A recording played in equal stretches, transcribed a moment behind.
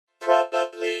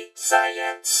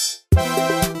Science.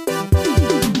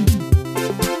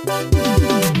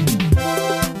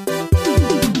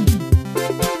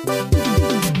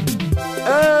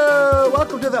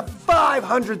 Welcome to the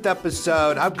 500th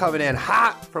episode. I'm coming in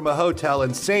hot from a hotel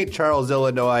in St. Charles,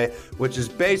 Illinois, which is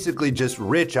basically just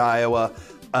rich Iowa.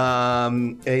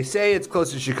 They say it's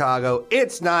close to Chicago.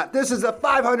 It's not. This is the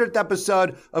 500th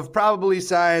episode of Probably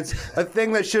Science, a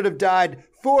thing that should have died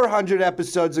 400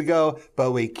 episodes ago,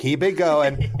 but we keep it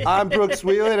going. I'm Brooks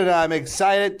Wheelan, and I'm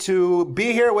excited to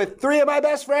be here with three of my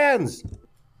best friends.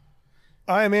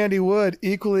 I'm Andy Wood,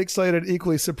 equally excited,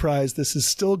 equally surprised this is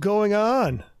still going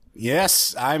on.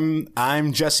 Yes, I'm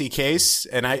Jesse Case,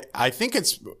 and I think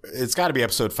it's got to be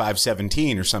episode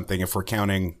 517 or something if we're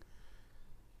counting.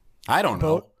 I don't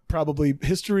know. Probably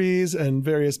histories and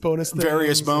various bonus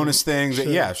things. Sure.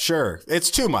 Yeah, sure. It's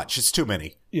too much. It's too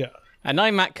many. Yeah. And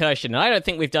I'm Matt Kirshen, and I don't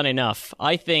think we've done enough.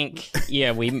 I think,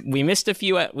 we missed a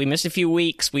few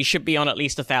weeks. We should be on at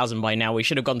least 1,000 by now. We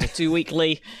should have gone to 2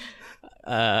 weekly.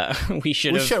 We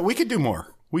could do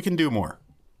more. We can do more.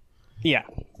 Yeah.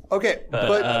 Okay,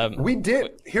 but we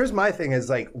did. Here's my thing: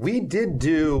 is like we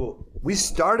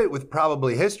started with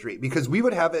probably history because we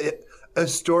would have a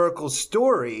historical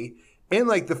story in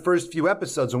like the first few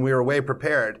episodes when we were way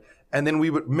prepared. And then we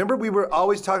were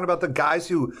always talking about the guys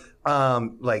who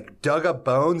like dug up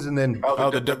bones and then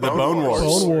the Bone Wars.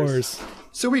 Bone Wars.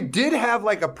 So we did have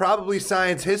like a probably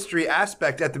science history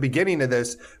aspect at the beginning of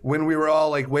this when we were all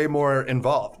like way more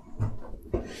involved.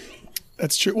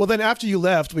 That's true. Well, then after you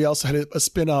left, we also had a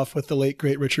spin-off with the late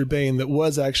great Richard Bain that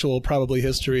was actual probably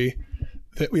history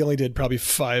that we only did probably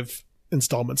 5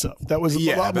 installments of. That was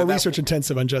a lot more research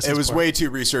intensive on Jesse's It was part. way too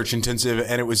research intensive,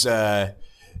 and it was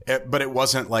but it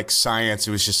wasn't like science.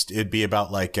 It was just, it'd be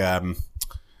about like, I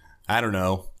don't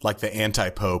know, like the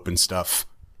anti-pope and stuff.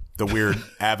 The weird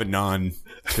Avedon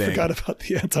thing. I forgot about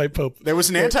the anti-pope. There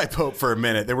was an anti-pope for a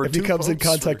minute. There were if two he comes in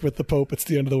contact with the pope, it's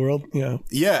the end of the world. Yeah.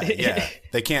 Yeah.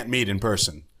 They can't meet in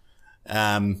person.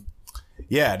 The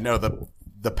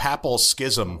papal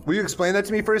schism. Will you explain that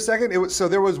to me for a second? So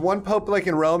there was one pope like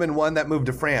in Rome and one that moved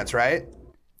to France, right?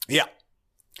 Yeah.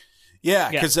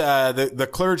 Yeah, because the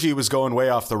clergy was going way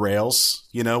off the rails,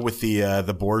 with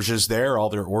the Borgias there, all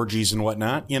their orgies and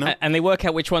whatnot, And they work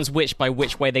out which one's which by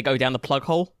which way they go down the plug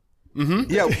hole.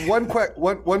 Mm-hmm. Yeah, one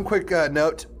quick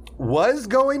note. Was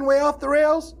going way off the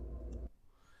rails?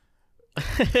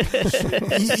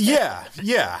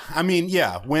 Yeah. I mean,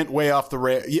 went way off the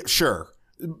rail. Yeah, sure.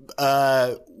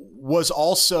 Was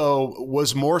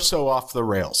more so off the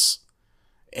rails.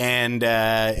 And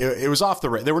it was off the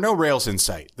rail. There were no rails in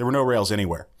sight. There were no rails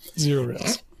anywhere. Zero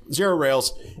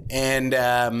rails. And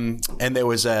there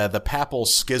was the papal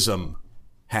schism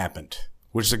happened,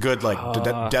 which is a good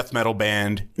death metal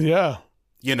band. Yeah.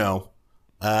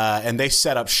 And they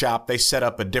set up shop. They set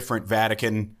up a different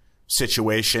Vatican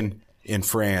situation in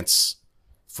France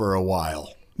for a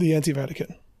while. The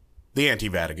anti-Vatican.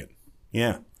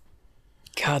 Yeah.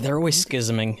 God, they're always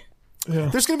schisming. Yeah.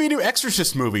 There's going to be a new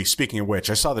Exorcist movie, speaking of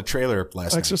which. I saw the trailer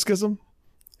last night.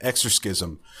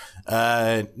 Exorcism?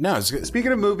 No.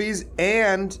 Speaking of movies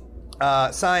and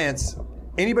science,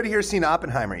 anybody here seen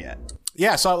Oppenheimer yet?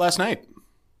 Yeah, I saw it last night.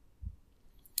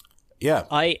 Yeah.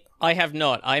 I have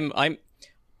not. I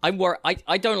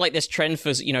don't like this trend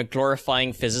for,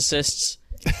 glorifying physicists.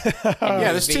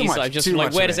 There's too much. I'm just too like,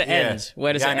 much where of does it end?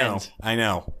 Where does it end? I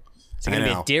know. Is it going to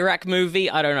be a Dirac movie?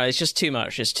 I don't know. It's just too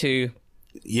much. It's too...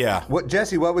 Yeah.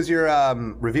 Jesse, what was your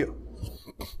review?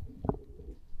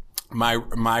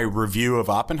 My review of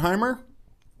Oppenheimer?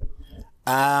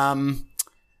 I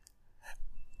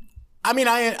mean,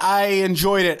 I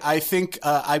enjoyed it. I think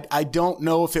I don't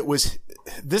know if it was.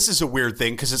 This is a weird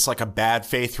thing because it's like a bad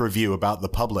faith review about the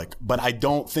public, but I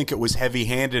don't think it was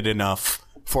heavy-handed enough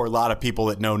for a lot of people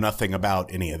that know nothing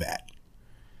about any of that.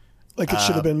 Like it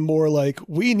should have been more like,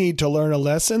 we need to learn a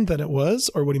lesson than it was,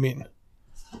 or what do you mean?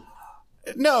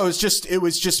 No, it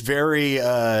was just very.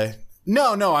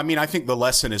 No. I mean, I think the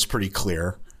lesson is pretty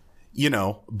clear,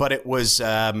 but it was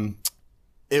kind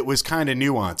of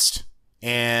nuanced,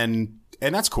 and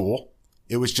that's cool.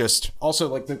 It was just also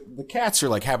like the cats are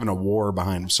like having a war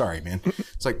behind them. Sorry, man.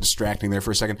 It's like distracting there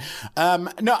for a second.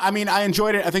 No, I mean, I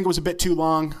enjoyed it. I think it was a bit too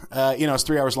long. It's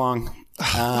 3 hours long.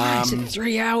 Why is it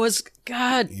 3 hours?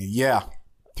 God. Yeah.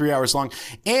 3 hours long.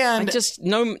 And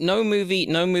no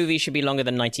movie should be longer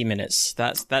than 90 minutes.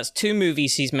 That's 2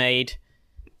 movies he's made.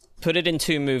 Put it in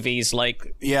 2 movies,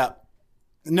 like. Yeah.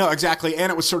 No, exactly.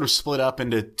 And it was sort of split up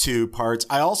into 2 parts.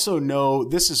 I also know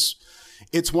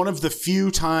it's one of the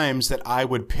few times that I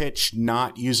would pitch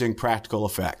not using practical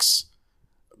effects,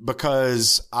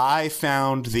 because I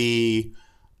found the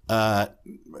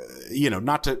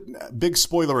not to big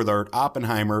spoiler alert,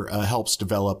 Oppenheimer helps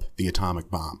develop the atomic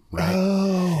bomb, right?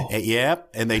 Oh. Yep.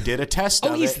 And they did a test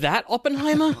of it. Oh, is that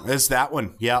Oppenheimer? Is that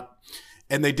one? Yep.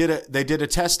 And they did a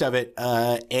test of it,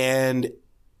 but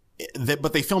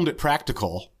they filmed it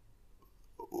practical.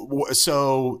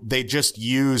 So they just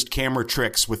used camera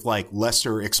tricks with like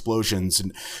lesser explosions.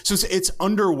 And so it's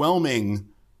underwhelming.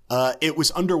 It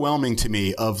was underwhelming to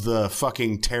me of the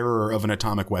fucking terror of an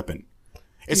atomic weapon.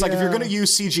 It's like, if you're going to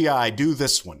use CGI, do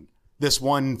this one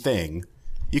thing.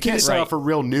 You can't set off a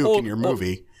real nuke in your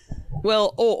movie.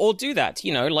 Or do that,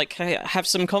 like have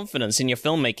some confidence in your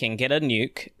filmmaking, get a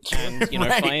nuke, and,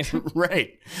 find...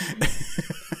 Right.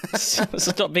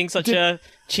 Stop being such a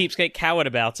cheapskate coward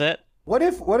about it. What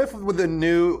if with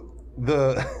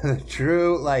the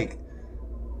true, like,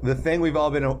 the thing we've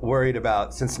all been worried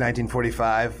about since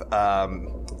 1945,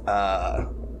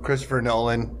 Christopher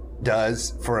Nolan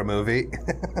does for a movie?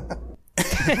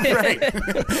 Right.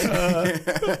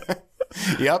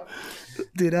 Yep.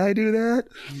 Did I do that?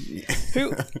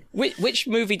 Which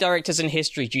movie directors in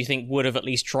history do you think would have at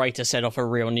least tried to set off a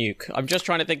real nuke? I'm just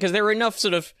trying to think, because there are enough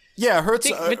sort of... Yeah,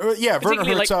 Werner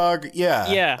Herzog,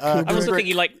 Yeah, I was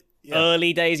thinking like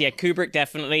early days, Kubrick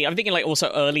definitely. I'm thinking like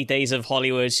also early days of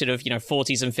Hollywood, sort of,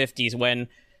 40s and 50s, when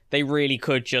they really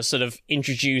could just sort of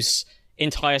introduce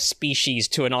entire species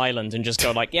to an island and just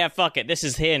go like, yeah, fuck it, this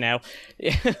is here now.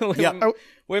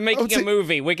 We're making a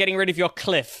movie, we're getting rid of your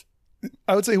cliff.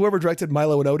 I would say whoever directed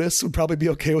Milo and Otis would probably be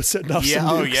okay with setting off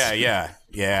some nukes.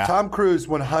 Yeah. Tom Cruise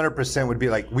 100% would be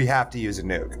like, we have to use a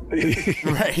nuke.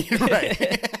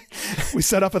 Right. We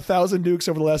set off 1,000 nukes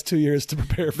over the last 2 years to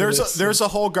prepare for this. There's a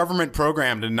whole government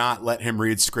program to not let him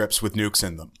read scripts with nukes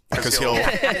in them, because he'll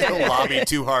lobby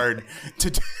too hard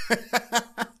to...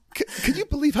 Can you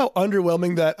believe how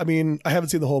underwhelming that? I mean, I haven't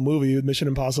seen the whole movie with Mission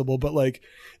Impossible, but like,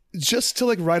 just to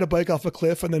like ride a bike off a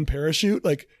cliff and then parachute,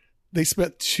 like, they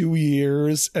spent 2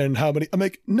 years and how many? I'm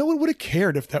like, no one would have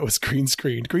cared if that was green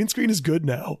screen. Green screen is good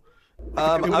now.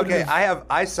 Okay,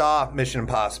 I saw Mission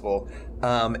Impossible,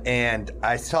 and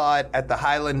I saw it at the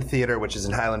Highland Theater, which is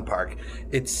in Highland Park.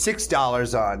 It's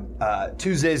 $6 on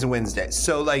Tuesdays and Wednesdays.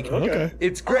 So like,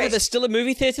 it's great. Oh, there's still a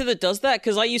movie theater that does that?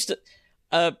 Because I used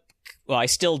to, I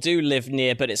still do live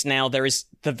near, but it's now, there is,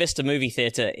 the Vista Movie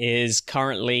Theater is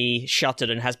currently shuttered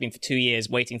and has been for 2 years,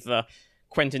 waiting for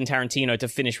Quentin Tarantino to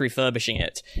finish refurbishing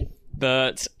it.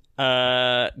 But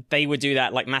they would do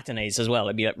that like matinees as well.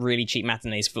 It'd be like really cheap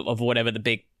matinees of whatever the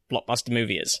big blockbuster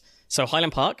movie is. So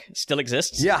Highland Park still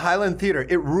exists. Yeah, Highland Theater.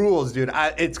 It rules, dude.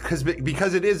 It's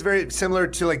because it is very similar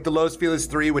to like the Los Feliz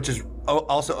 3, which is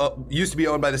also used to be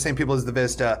owned by the same people as the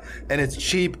Vista, and it's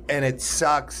cheap and it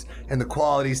sucks and the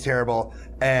quality's terrible,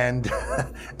 and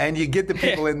and you get the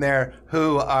people in there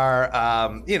who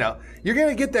are you're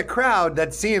gonna get that crowd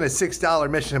that's seeing a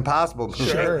 $6 Mission Impossible movie.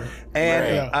 Sure.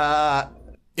 And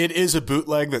it is a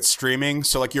bootleg that's streaming,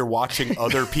 so like you're watching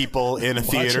other people in a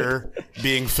theater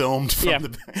being filmed from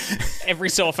the... Every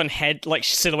so often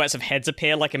silhouettes of heads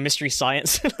appear like a Mystery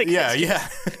Science.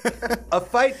 A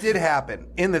fight did happen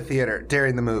in the theater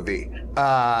during the movie,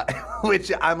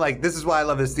 which I'm like, this is why I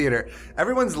love this theater.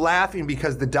 Everyone's laughing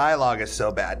because the dialogue is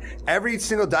so bad. Every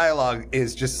single dialogue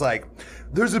is just like,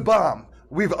 there's a bomb.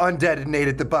 We've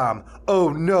undetonated the bomb. Oh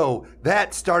no,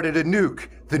 that started a nuke.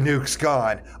 The nuke's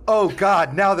gone. Oh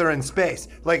God, now they're in space.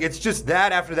 Like, it's just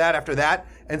that after that after that.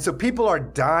 And so people are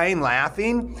dying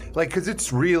laughing, like, because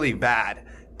it's really bad.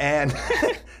 And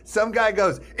some guy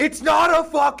goes, it's not a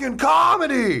fucking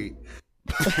comedy.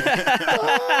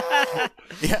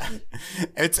 Yeah,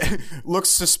 it looks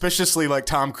suspiciously like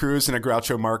Tom Cruise in a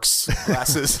Groucho Marx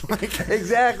glasses.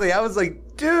 Exactly. I was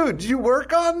like, dude, did you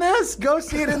work on this? Go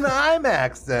see it in the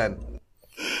IMAX then.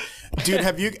 Dude,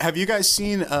 have you guys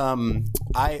seen?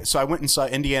 I went and saw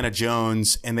Indiana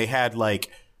Jones, and they had like,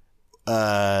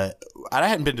 I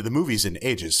hadn't been to the movies in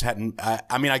ages.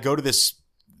 I go to this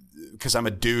because I'm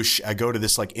a douche. I go to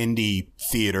this like indie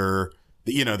theater,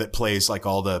 that plays like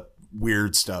all the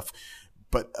weird stuff.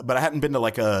 But I hadn't been to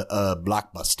like a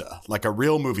blockbuster, like a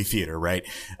real movie theater, right?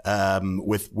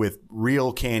 With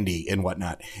real candy and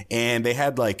whatnot. And they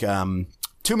had like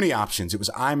too many options. It was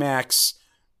IMAX.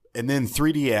 And then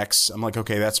 3DX, I'm like,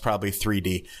 okay, that's probably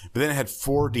 3D. But then it had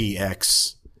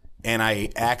 4DX, and I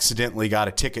accidentally got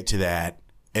a ticket to that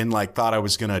and like thought I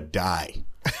was going to die.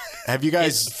 Have you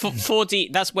guys...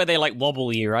 4D, that's where they like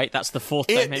wobble you, right? That's the fourth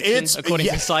dimension, according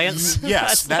to science.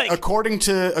 Yes, according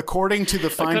to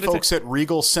the fine folks at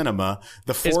Regal Cinema,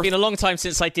 the fourth... It's been a long time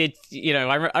since I did,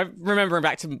 I remember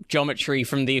back to geometry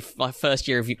from the first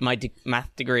year of my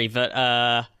math degree,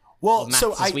 but... Well,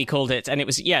 maths, as we called it, and it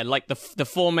was like the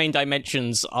four main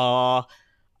dimensions are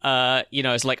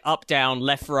it's like up, down,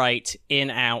 left, right, in,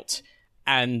 out,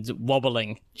 and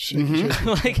wobbling.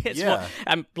 Like it's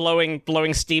and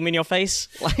blowing steam in your face.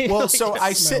 Well, so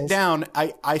I sit down.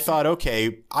 I thought,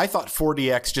 okay, I thought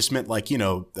 4DX just meant like,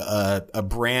 a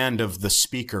brand of the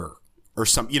speaker or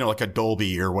something, like a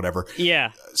Dolby or whatever.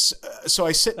 Yeah. So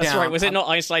I sit down. That's right. Was it not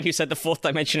Einstein who said the fourth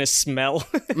dimension is smell?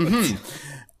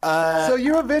 So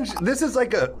this is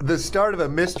like the start of a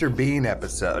Mr. Bean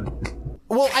episode.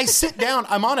 Well, I sit down.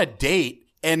 I'm on a date.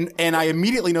 And I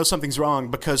immediately know something's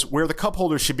wrong because where the cup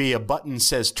holder should be, a button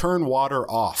says turn water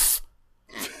off.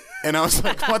 And I was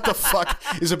like, what the fuck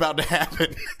is about to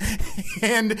happen?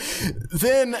 And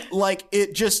then like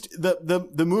it just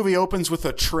the movie opens with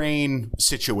a train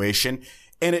situation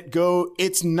and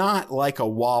it's not like a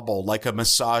wobble, like a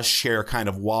massage chair kind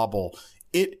of wobble.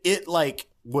 It like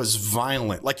was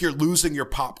violent. Like you're losing your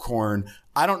popcorn.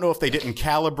 I don't know if they didn't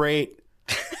calibrate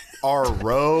our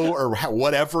row or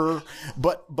whatever,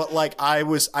 but like I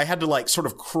had to like sort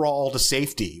of crawl to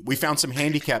safety. We found some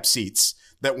handicap seats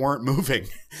that weren't moving,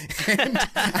 and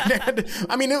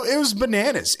it was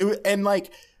bananas.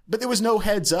 But there was no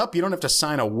heads up. You don't have to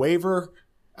sign a waiver.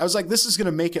 I was like, this is going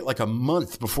to make it like a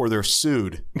month before they're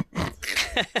sued.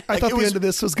 I thought the end of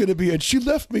this was going to be, and she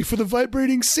left me for the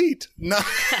vibrating seat. No.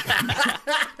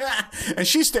 And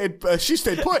she stayed put.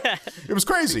 It was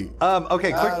crazy.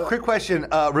 Okay, quick question.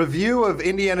 Review of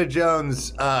Indiana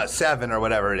Jones 7 or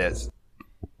whatever it is.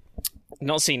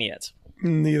 Not seen it yet.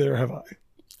 Neither have I.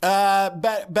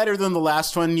 Better than the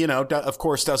last one, of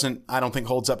course I don't think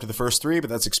holds up to the first three, but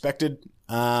that's expected.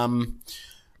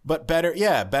 But better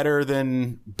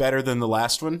than the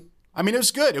last one. I mean, it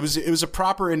was good. It was a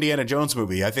proper Indiana Jones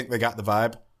movie. I think they got the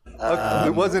vibe.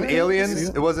 It wasn't Aliens.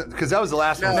 It wasn't, because that was the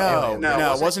last one.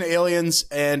 No, it wasn't Aliens.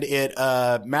 And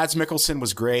Mads Mikkelsen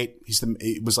was great.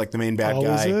 He was like the main bad guy.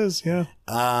 Always is, yeah.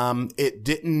 It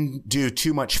didn't do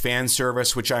too much fan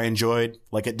service, which I enjoyed.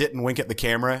 Like it didn't wink at the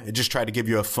camera. It just tried to give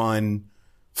you a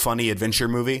funny adventure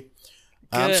movie.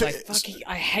 Good.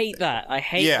 I hate that. I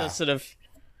hate the sort of.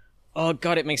 Oh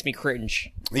god, it makes me cringe.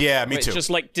 Yeah, me too. It's just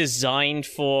like designed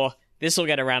for. This will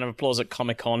get a round of applause at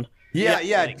Comic-Con. Yeah.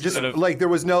 Like, just sort of, like there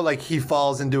was no like he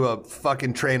falls into a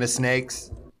fucking train of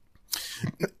snakes.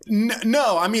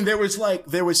 No, I mean there was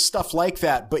stuff like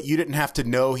that, but you didn't have to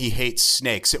know he hates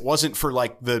snakes. It wasn't for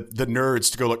like the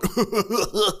nerds to go like,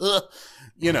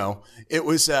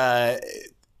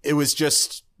 it was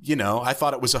just, I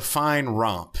thought it was a fine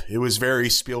romp. It was very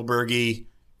Spielbergy,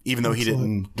 even though he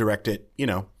didn't direct it.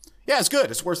 Yeah, it's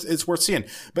good. It's worth seeing.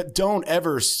 But don't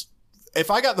ever. If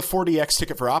I got the 4DX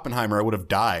ticket for Oppenheimer, I would have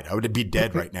died. I would be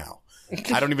dead right now.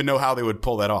 I don't even know how they would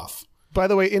pull that off. By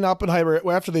the way, in Oppenheimer,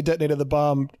 after they detonated the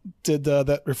bomb, did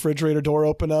that refrigerator door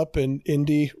open up and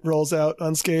Indy rolls out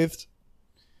unscathed?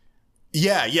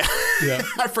 Yeah.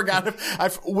 I forgot.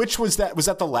 Which was that? Was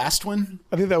that the last one?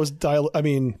 I think that was that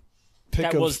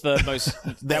was the most.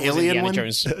 The alien one?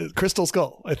 Jones. Crystal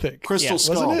Skull, I think. Crystal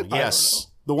Skull, wasn't it? Yes.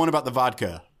 The one about the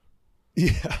vodka.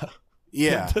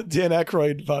 Yeah. Dan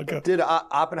Aykroyd vodka. Did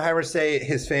Oppenheimer say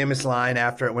his famous line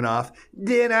after it went off?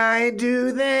 Did I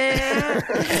do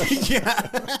that? Yeah.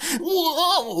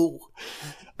 Whoa.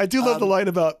 I do love the line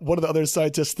about one of the other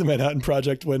scientists in the Manhattan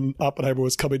Project when Oppenheimer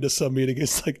was coming to some meeting.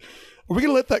 It's like, are we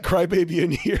going to let that crybaby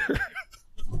in here?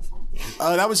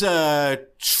 That was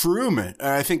Truman.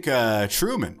 I think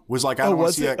Truman was like, I don't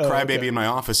want to see that crybaby in my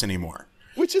office anymore.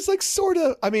 Which is like sort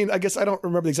of, I mean, I guess I don't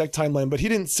remember the exact timeline, but he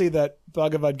didn't say that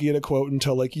Bhagavad Gita quote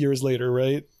until like years later,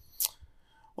 right?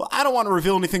 Well, I don't want to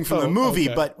reveal anything from the movie,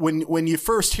 but when you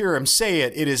first hear him say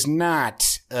it, it is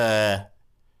not,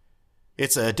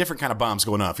 it's a different kind of bombs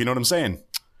going off. You know what I'm saying?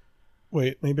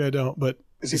 Wait, maybe I don't, but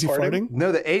is he farting?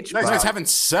 No, the H bomb. No, he's having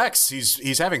sex.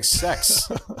 He's having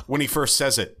sex when he first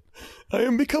says it. I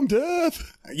am become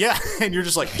death. Yeah, and you're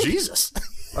just like, Jesus.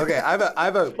 Okay, I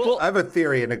have a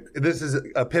theory, and this is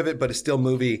a pivot, but it's still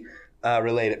movie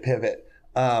related pivot.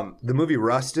 The movie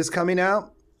Rust is coming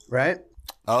out, right?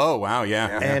 Oh wow,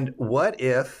 yeah. And what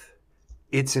if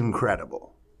it's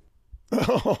incredible?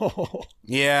 Oh,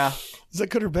 yeah. Is that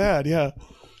good or bad? Yeah.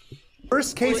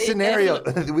 Worst case scenario,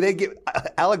 they give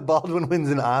Alec Baldwin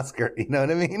wins an Oscar. You know what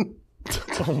I mean?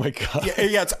 Oh my god.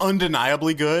 Yeah, it's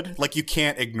undeniably good. Like you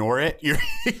can't ignore it. You're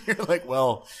like,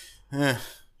 well,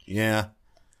 yeah.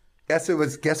 Guess it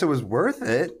was worth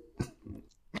it.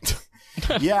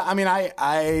 Yeah, I mean,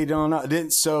 I don't know.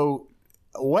 So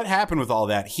what happened with all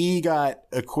that? He got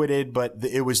acquitted, but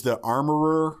it was the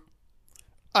armorer.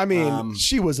 I mean,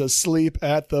 she was asleep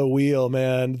at the wheel,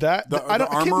 man. The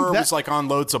armorer was like on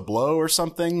loads of blow or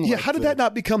something. Yeah, how did that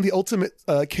not become the ultimate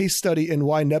case study in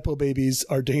why Nepo babies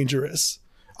are dangerous?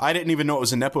 I didn't even know it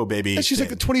was a Nepo baby. And she's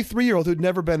like a 23-year-old who'd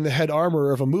never been the head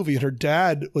armorer of a movie, and her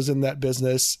dad was in that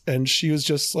business, and she was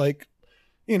just like,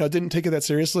 didn't take it that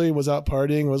seriously, was out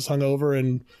partying, was hungover,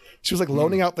 and she was like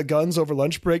loaning out the guns over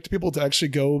lunch break to people to actually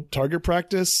go target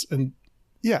practice. And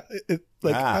yeah,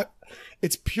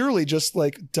 it's purely just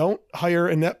like, don't hire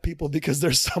inept people because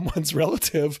they're someone's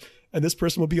relative and this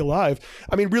person will be alive.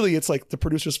 I mean, really, it's like the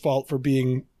producer's fault for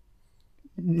being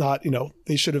not,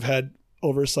 they should have had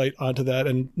oversight onto that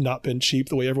and not been cheap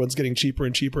the way everyone's getting cheaper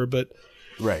and cheaper. But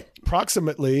right,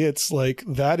 approximately, it's like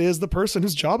that is the person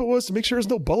whose job it was to make sure there's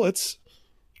no bullets.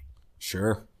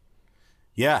 Sure.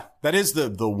 Yeah, that is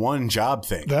the one job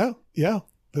thing. Yeah,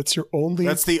 that's your only.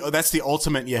 That's the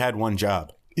ultimate. You had one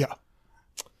job. Yeah.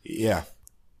 Yeah.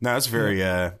 No, that's very.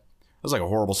 That was like a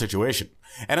horrible situation.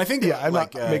 And I think. Yeah, I'm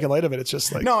not making light of it. It's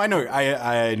just like. No, I know.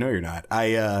 I know you're not.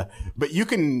 But you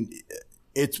can.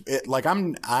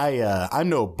 I'm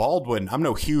no Baldwin. I'm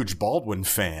no huge Baldwin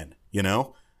fan. I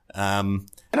don't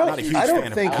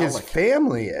think his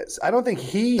family is. I don't think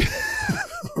he.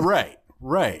 Right.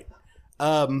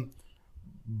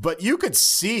 But you could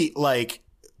see, like,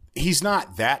 he's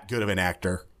not that good of an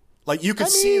actor. Like, you could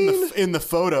see in the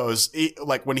photos,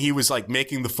 like, when he was, like,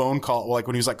 making the phone call, like,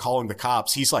 when he was, like, calling the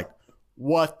cops, he's like,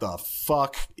 what the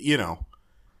fuck?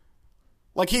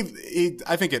 Like,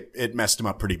 I think it messed him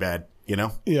up pretty bad,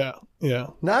 Yeah.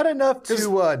 Not enough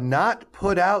to not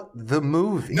put out the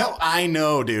movie. No, I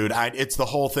know, dude. It's the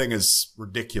whole thing is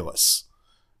ridiculous.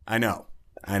 I know.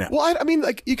 Well, I mean,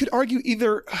 like, you could argue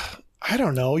either... I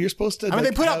don't know. You're supposed to. I mean, they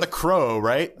put out The Crow,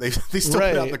 right? They still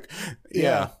put out the.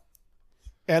 Yeah.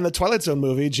 And the Twilight Zone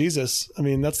movie, Jesus. I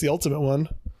mean, that's the ultimate one.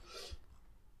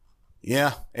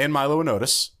 Yeah, and Milo and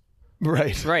Otis.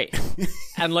 Right.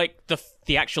 And like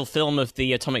the actual film of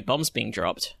the atomic bombs being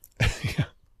dropped. Yeah.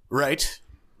 Right.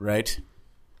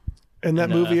 And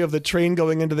that movie of the train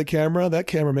going into the camera, that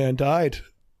cameraman died.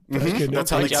 Mm-hmm.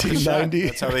 That's how they got the shot.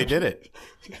 That's how they did it.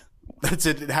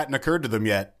 It hadn't occurred to them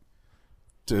yet.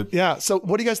 Yeah. So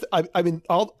what do you guys? I mean,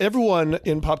 everyone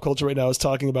in pop culture right now is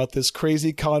talking about this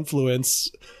crazy confluence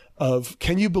of,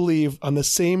 can you believe on the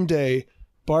same day,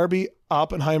 Barbie,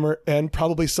 Oppenheimer, and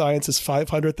Probably Science's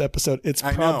 500th episode? It's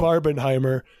Prob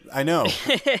Barbenheimer. I know.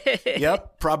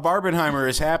 Yep. Prob Barbenheimer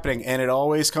is happening, and it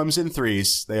always comes in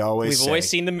threes. They always. We've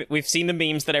seen the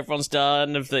memes that everyone's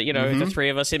done of the the three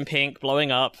of us in pink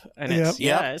blowing up, and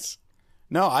it's.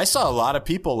 No, I saw a lot of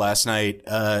people last night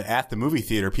at the movie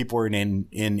theater. People were in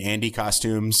Andy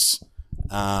costumes.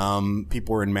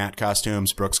 People were in Matt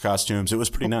costumes, Brooks costumes. It was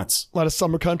pretty nuts. A lot of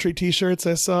Summer Country T-shirts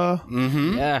I saw.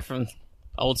 Mm-hmm. Yeah, from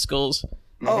old schools.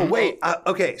 Oh, wait.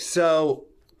 Okay, so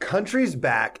Country's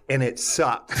back, and it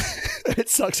sucks. It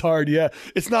sucks hard, yeah.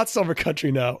 It's not Summer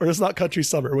Country now, or it's not Country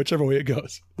Summer, whichever way it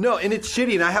goes. No, and it's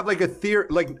shitty, and I have like a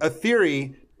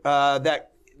theory that...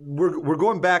 We're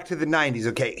going back to the 90s.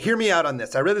 Okay, hear me out on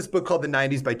this. I read this book called The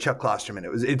 90s by Chuck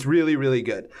Klosterman. It's really, really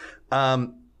good.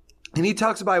 And he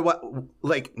talks about what,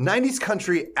 like, 90s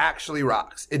country actually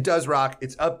rocks. It does rock.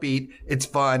 It's upbeat. It's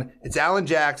fun. It's Alan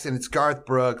Jackson. It's Garth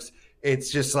Brooks.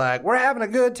 It's just like, we're having a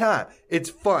good time. It's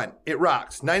fun. It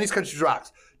rocks. 90s country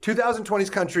rocks.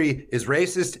 2020s country is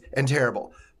racist and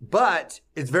terrible. But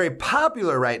it's very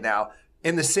popular right now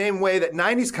in the same way that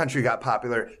 90s country got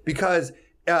popular, because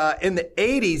in the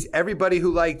 80s, everybody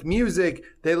who liked music,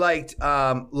 they liked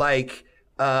like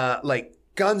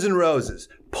Guns N' Roses,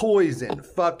 Poison,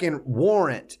 fucking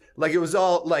Warrant. Like, it was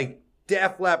all like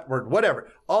Def Leppard, whatever.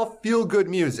 All feel-good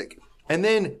music. And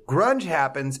then grunge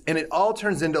happens, and it all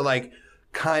turns into like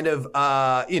kind of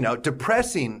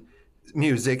depressing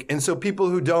music. And so people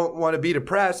who don't want to be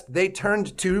depressed, they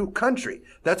turned to country.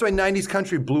 That's why 90s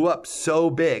country blew up so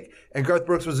big. And Garth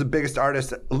Brooks was the biggest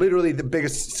artist, literally the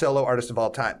biggest solo artist of all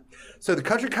time. So the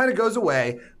country kind of goes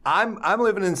away. I'm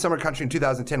living in summer country in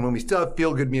 2010 when we still have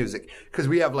feel good music, because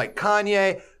we have like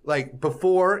Kanye, like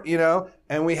before,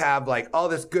 and we have like all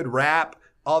this good rap,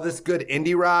 all this good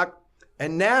indie rock.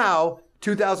 And now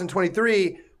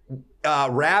 2023,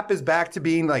 rap is back to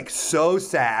being like so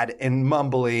sad and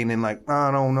mumbling and like,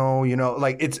 I don't know,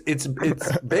 like it's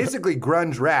basically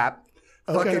grunge rap.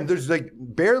 Okay. Fucking, there's like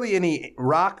barely any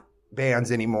rock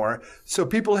bands anymore. So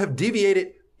people have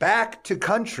deviated back to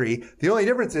country. The only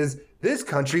difference is this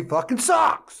country fucking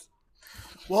sucks.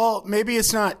 Well, maybe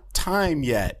it's not time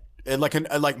yet.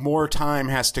 Like more time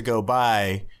has to go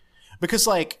by, because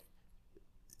like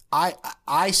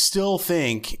I still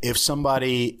think if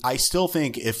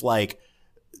like,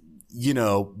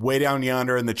 Way Down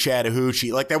Yonder and the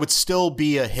Chattahoochee, like that would still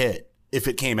be a hit if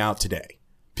it came out today.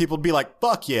 People would be like,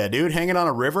 fuck yeah, dude, hanging on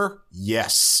a river?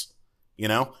 Yes. You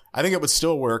know, I think it would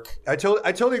still work. I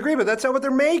totally agree, but that's not what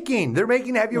they're making. They're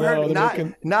making. Have you heard?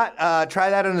 Not Try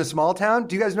That in a Small Town.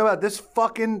 Do you guys know about this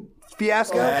fucking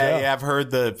fiasco? Yeah, I've heard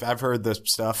the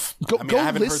stuff.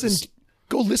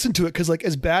 Go listen to it, because like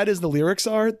as bad as the lyrics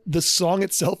are, the song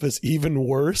itself is even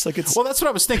worse. Like it's that's what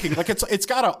I was thinking. Like it's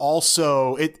got to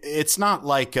also it's not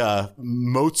like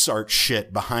Mozart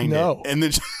shit behind it, and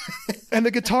then and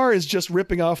the guitar is just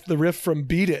ripping off the riff from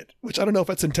Beat It, which I don't know if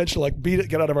that's intentional, like Beat It,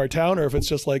 Get Out of Our Town, or if it's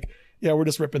just like, yeah, we're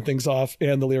just ripping things off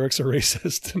and the lyrics are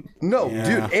racist. No,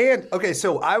 dude. And okay,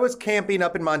 so I was camping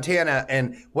up in Montana,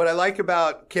 and what I like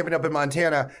about camping up in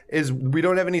Montana is we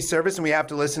don't have any service and we have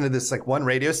to listen to this like one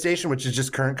radio station, which is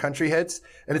just current country hits.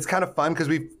 And it's kind of fun because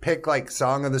we pick like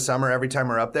song of the summer every time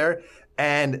we're up there.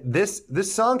 And this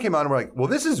song came on and we're like, well,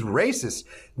 this is racist.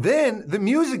 Then the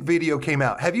music video came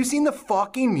out. Have you seen the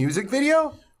fucking music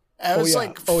video? It was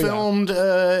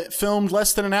filmed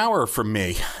less than an hour from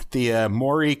me, the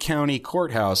Maury County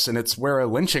Courthouse, and it's where a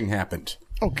lynching happened.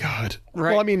 Oh, God.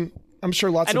 Right. Well, I mean, I'm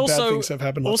sure lots of bad things have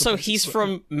happened. Also, he's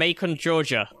from Macon,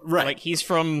 Georgia. Right. Like, he's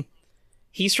from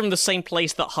the same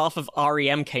place that half of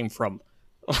REM came from.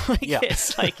 Yeah.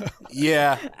 It's like...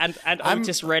 yeah. And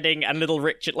Otis Redding and Little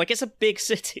Richard. Like, it's a big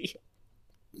city.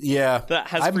 Yeah,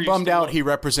 I'm bummed out he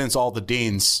represents all the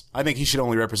deans. I think he should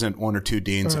only represent one or two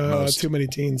deans at most. Too many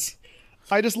deans.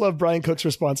 I just love Brian Cook's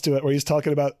response to it, where he's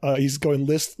talking about, he's going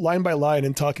list line by line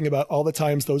and talking about all the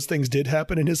times those things did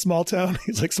happen in his small town.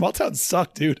 He's like, small towns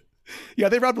suck, dude. Yeah,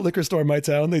 they robbed a liquor store in my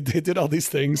town. They did all these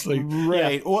things. Like,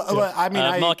 right. Yeah. Well, I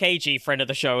mean, Mark Agee, friend of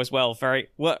the show as well,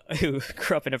 who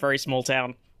grew up in a very small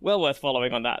town. Well worth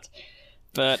following on that.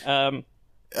 But,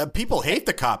 people hate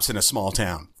the cops in a small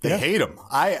town. They hate them.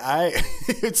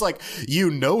 It's like, you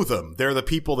know them. They're the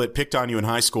people that picked on you in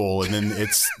high school, and then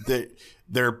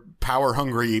they're power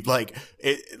hungry, like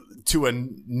to a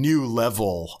new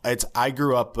level. I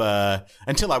grew up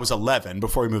until I was 11,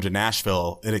 before we moved to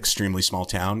Nashville, an extremely small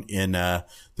town in the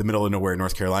middle of nowhere,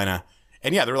 North Carolina.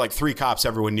 And yeah, there were like 3 cops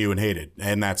everyone knew and hated,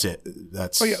 and that's it.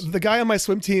 Oh yeah, the guy on my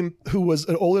swim team who was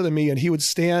older than me, and he would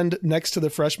stand next to the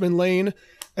freshman lane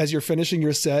as you're finishing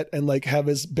your set and like have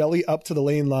his belly up to the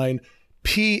lane line,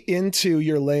 pee into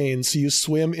your lane so you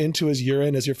swim into his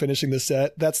urine as you're finishing the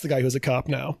set. That's the guy who's a cop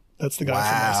now. That's the guy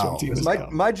from my swim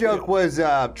team. My joke was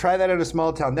Try That in a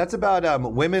Small Town. That's about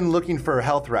women looking for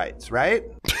health rights, right?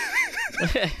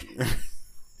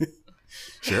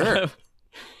 Sure.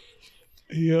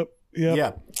 Yep.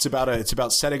 Yeah, it's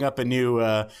about setting up a new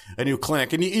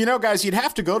clinic, and you know, guys, you'd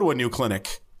have to go to a new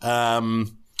clinic.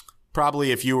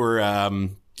 Probably if you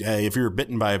were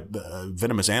bitten by a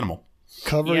venomous animal.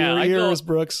 Cover your ears,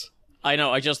 Brooks. I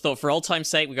know. I just thought, for old time's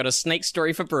sake, we got a snake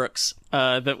story for Brooks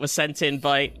that was sent in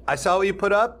by... I saw what you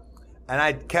put up, and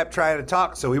I kept trying to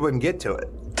talk so we wouldn't get to it.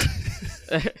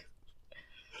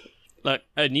 Look,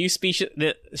 a new species...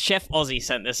 Chef Ozzy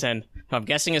sent this in. I'm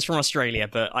guessing it's from Australia,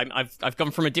 but I've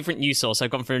gone from a different news source. I've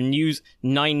gone from a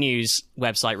 9 News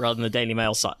website rather than the Daily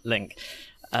Mail link.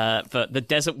 But the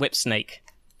desert whip snake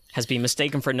has been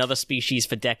mistaken for another species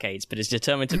for decades, but has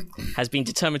been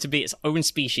determined to be its own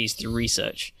species through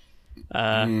research.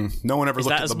 No one ever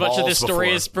looked at the balls before. Is that as much of this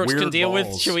story as Brooks can deal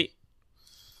with? Should we...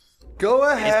 Go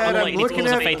ahead. I'm looking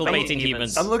at fatal baiting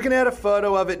humans. I'm looking at a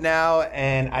photo of it now,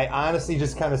 and I honestly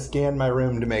just kind of scanned my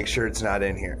room to make sure it's not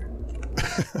in here.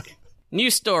 New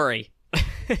story.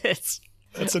 That's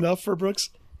enough for Brooks?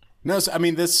 No, I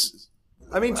mean this...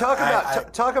 talk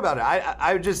about it.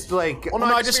 I just like... Well,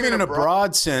 no, I just mean in a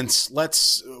broad sense.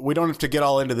 We don't have to get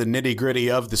all into the nitty gritty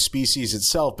of the species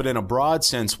itself, but in a broad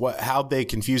sense, how'd they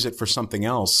confuse it for something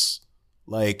else?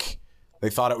 Like, they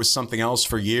thought it was something else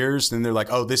for years, then they're like,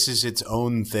 oh, this is its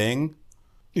own thing?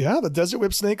 Yeah, the desert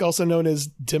whip snake, also known as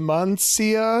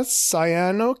Demantia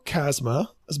cyanocasma,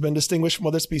 has been distinguished from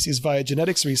other species via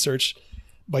genetics research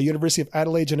by University of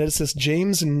Adelaide geneticist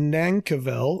James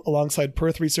Nankerville, alongside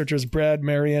Perth researchers Brad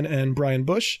Marion and Brian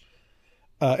Bush.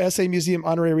 SA Museum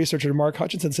honorary researcher Mark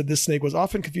Hutchinson said this snake was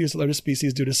often confused with other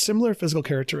species due to similar physical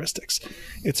characteristics.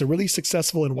 It's a really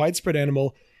successful and widespread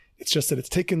animal. It's just that it's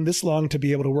taken this long to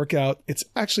be able to work out. It's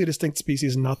actually a distinct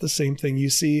species, not the same thing you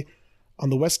see on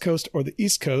the West Coast or the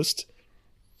East Coast.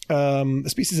 The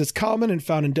species is common and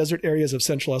found in desert areas of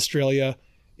Central Australia,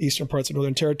 eastern parts of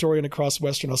Northern Territory, and across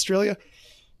Western Australia.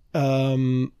 A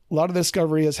lot of the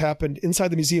discovery has happened inside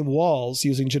the museum walls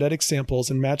using genetic samples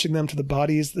and matching them to the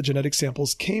bodies the genetic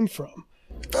samples came from.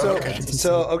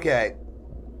 Okay.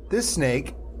 This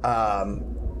snake,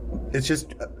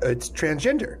 it's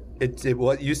transgender. It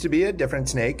used to be a different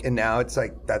snake, and now it's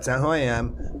like, that's not who I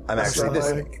am. I'm actually this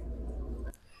snake.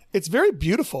 It's very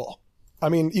beautiful. I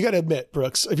mean, you got to admit,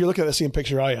 Brooks, if you're looking at the same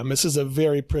picture I am, this is a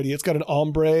very pretty. It's got an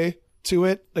ombre to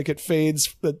it, like it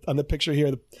fades on the picture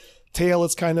here. The tail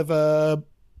is kind of a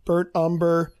burnt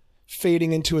umber,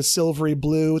 fading into a silvery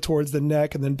blue towards the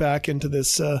neck, and then back into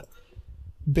this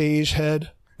beige head.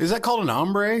 Is that called an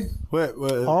ombre? What?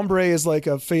 Ombre is like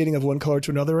a fading of one color to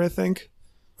another, I think.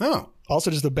 Oh. Also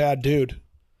just a bad dude.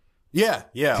 Yeah.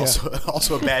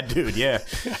 Also a bad dude, yeah.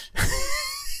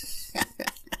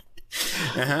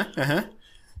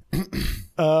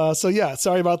 So yeah,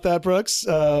 sorry about that, Brooks.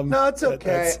 No, it's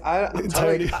okay.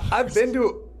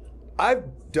 I've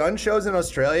done shows in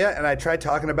Australia, and I tried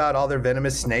talking about all their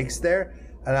venomous snakes there,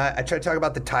 and I tried talking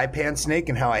about the taipan snake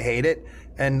and how I hate it,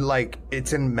 and like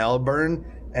it's in Melbourne,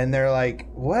 and they're like,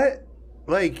 what,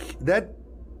 like that.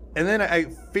 And then I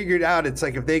figured out it's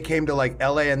like if they came to like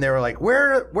LA and they were like,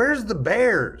 where's the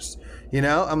bears? You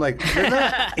know, I'm like, they're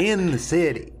not in the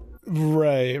city.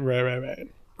 Right.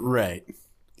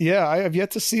 Yeah, I have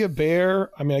yet to see a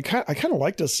bear. I mean, I kind of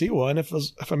like to see one if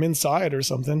I'm inside or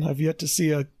something. I've yet to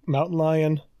see a mountain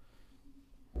lion.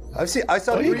 I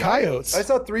saw 3 coyotes. I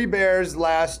saw 3 bears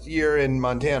last year in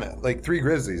Montana, like 3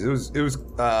 grizzlies. It was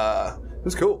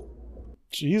cool.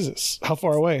 Jesus, how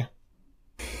far away?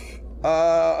 We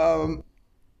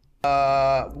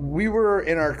were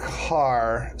in our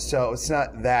car, so it's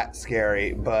not that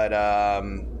scary, but I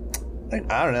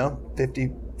don't know,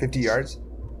 50 yards.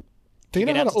 They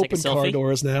know how to open car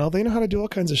doors now. They know how to do all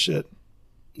kinds of shit.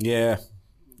 Yeah.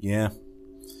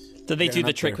 Do they do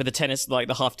the trick with the tennis, like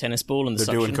the half tennis ball and the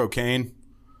suction? They're doing cocaine.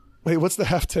 Wait, what's the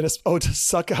half tennis? Oh, to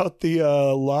suck out the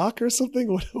lock or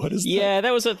something? What is that? Yeah,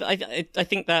 that was I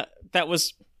think that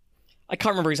was... I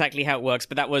can't remember exactly how it works,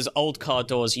 but that was old car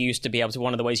doors used to be able to...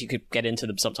 One of the ways you could get into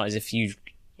them sometimes if you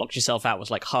locked yourself out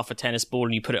was like half a tennis ball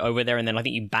and you put it over there and then I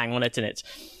think you bang on it and it's...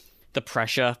 The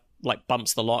pressure like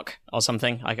bumps the lock or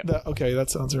something. Okay, that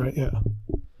sounds right, yeah.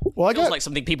 Well, it feels like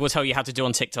something people will tell you how to do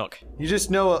on TikTok. You just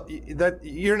know that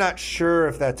you're not sure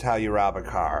if that's how you rob a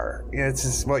car. It's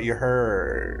just what you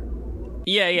heard.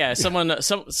 Yeah. Someone,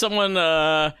 so someone,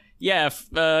 a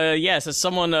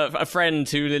friend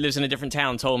who lives in a different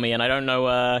town told me, and I don't know,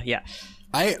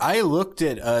 I looked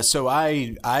at, so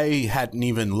I hadn't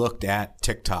even looked at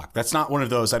TikTok. That's not one of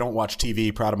those, I don't watch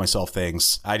TV, proud of myself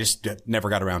things. I just never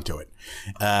got around to it.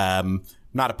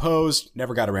 Not opposed,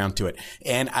 never got around to it.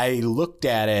 And I looked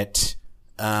at it,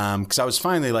 cause I was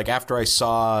finally like, after I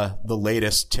saw the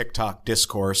latest TikTok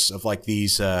discourse of like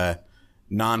these,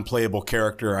 non-playable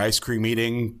character ice cream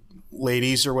eating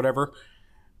ladies or whatever.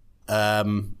 I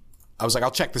was like,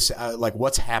 I'll check this out. Like,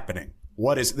 what's happening?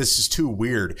 This is too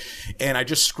weird. And I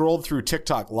just scrolled through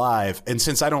TikTok live. And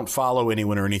since I don't follow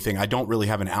anyone or anything, I don't really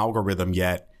have an algorithm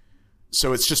yet.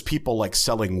 So it's just people like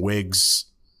selling wigs,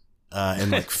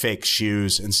 and like fake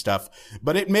shoes and stuff.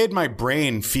 But it made my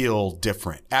brain feel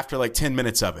different after like 10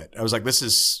 minutes of it. I was like, this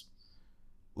is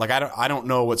like, I don't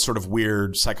know what sort of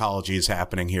weird psychology is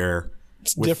happening here.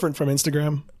 It's different from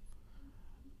Instagram.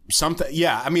 Something,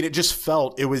 yeah. I mean, it just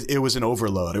felt it was an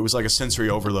overload. It was like a sensory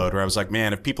overload where I was like,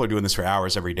 man, if people are doing this for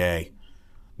hours every day,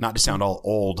 not to sound all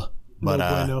old, but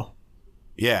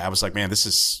yeah, I was like, man, this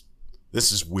is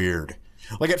weird.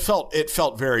 Like it felt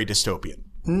very dystopian.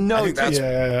 No,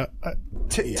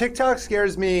 TikTok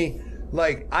scares me.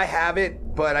 Like I have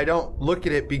it, but I don't look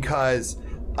at it because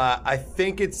I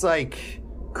think it's like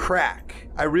crack.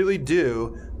 I really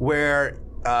do. Where.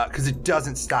 Because it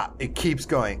doesn't stop. It keeps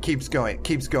going.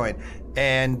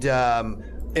 And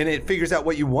it figures out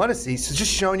what you want to see. So it's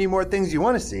just showing you more things you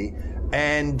want to see.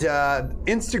 And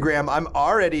Instagram, I'm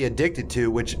already addicted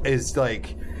to, which is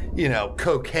like,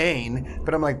 cocaine.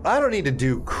 But I'm like, I don't need to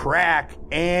do crack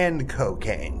and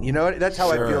cocaine. You know, that's how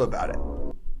I feel about it.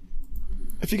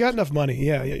 If you got enough money,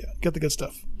 yeah. Get the good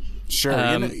stuff.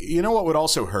 Sure. You know what would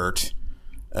also hurt?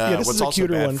 This is a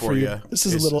cuter one for you. This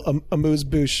is a little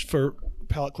amuse-bouche for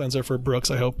palate cleanser for Brooks,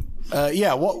 I hope.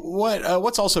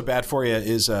 What's also bad for you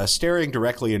is staring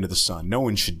directly into the sun. No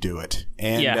one should do it.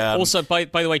 And also, by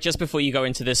the way, just before you go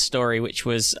into this story, which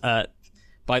was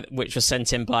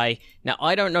sent in by, now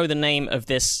I don't know the name of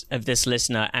this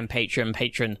listener and patron,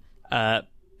 but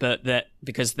that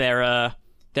because their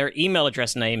email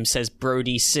address name says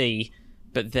Brody C,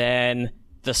 but then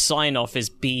the sign off is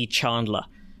B Chandler.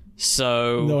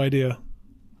 So no idea.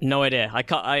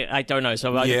 I don't know.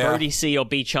 So either Brody C or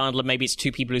B Chandler. Maybe it's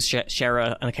 2 people who share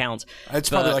an account. It's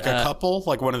probably like a couple,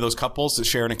 like one of those couples that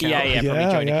share an account. Yeah,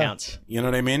 probably joint accounts. You know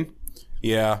what I mean?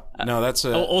 Yeah. No, that's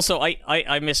Also,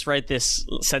 I misread this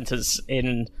sentence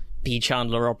in B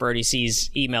Chandler or Brody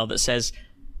C's email that says,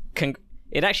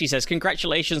 it actually says,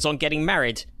 congratulations on getting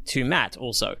married to Matt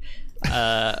also.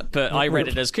 But I read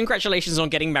it as congratulations on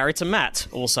getting married to Matt.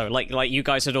 Also, like you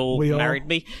guys had all married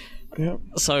me. Yeah.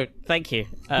 So thank you.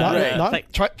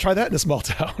 Try that in a small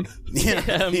town.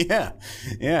 Yeah.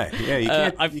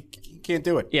 You can't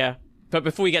do it. Yeah. But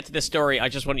before we get to this story, I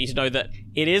just want you to know that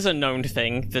it is a known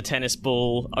thing, the tennis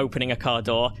ball opening a car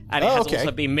door, and it has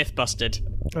also been myth busted.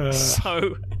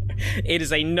 So it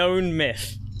is a known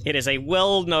myth. It is a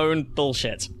well-known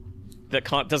bullshit that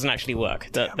doesn't actually work.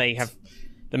 That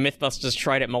the Mythbusters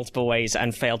tried it multiple ways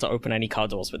and failed to open any car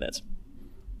doors with it.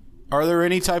 Are there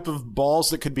any type of balls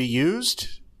that could be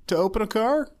used to open a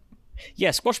car?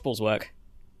 Yeah, squash balls work.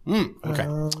 Okay.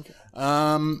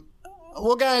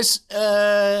 Well, guys,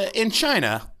 in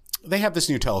China, they have this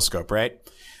new telescope, right?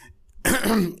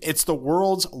 It's the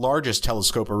world's largest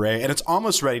telescope array, and it's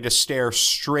almost ready to stare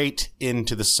straight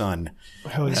into the sun.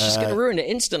 It's just going to ruin it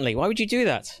instantly. Why would you do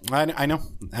that? I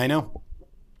know.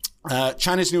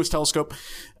 China's newest telescope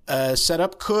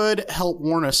setup could help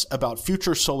warn us about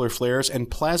future solar flares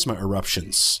and plasma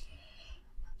eruptions.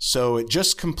 So it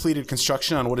just completed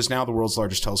construction on what is now the world's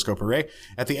largest telescope array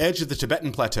at the edge of the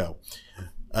Tibetan Plateau.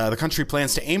 The country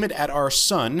plans to aim it at our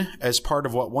sun as part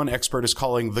of what one expert is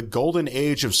calling the golden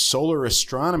age of solar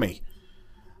astronomy.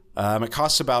 It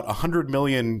costs about 100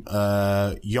 million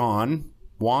yuan.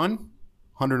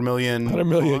 100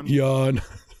 million yuan.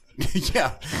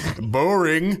 Yeah,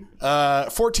 boring.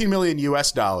 14 million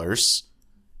US dollars,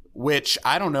 which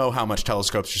I don't know how much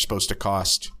telescopes are supposed to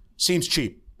cost. Seems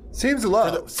cheap. Seems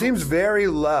low. Seems very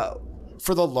low.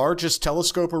 For the largest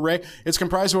telescope array, it's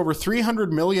comprised of over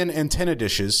 300 million antenna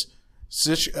dishes.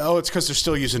 Oh, it's because they're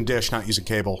still using dish, not using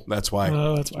cable. That's why.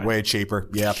 Oh, that's why. Way cheaper.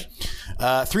 Yep.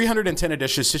 300 antenna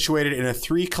dishes situated in a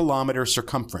 3-kilometer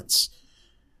circumference.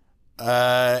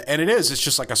 And it's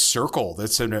just like a circle.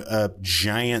 That's a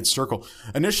giant circle.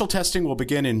 Initial testing will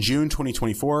begin in June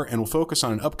 2024 and will focus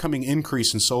on an upcoming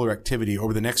increase in solar activity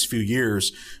over the next few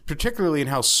years, particularly in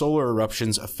how solar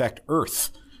eruptions affect Earth.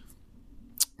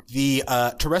 The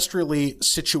terrestrially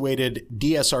situated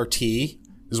DSRT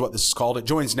is what this is called. It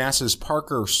joins NASA's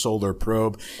Parker Solar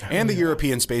Probe and the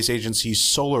European Space Agency's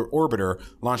Solar Orbiter,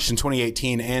 launched in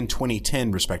 2018 and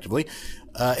 2010, respectively,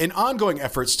 in ongoing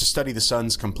efforts to study the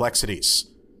sun's complexities.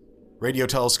 Radio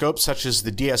telescopes such as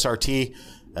the DSRT,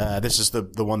 this is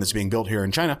the one that's being built here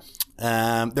in China,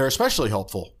 they're especially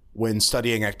helpful when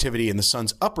studying activity in the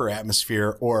sun's upper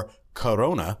atmosphere, or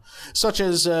corona, such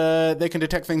as they can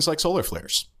detect things like solar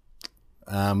flares,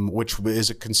 which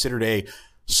is considered a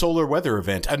solar weather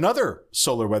event. Another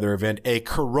solar weather event, a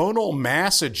coronal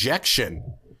mass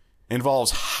ejection,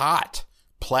 involves hot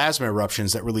plasma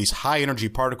eruptions that release high-energy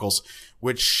particles,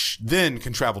 which then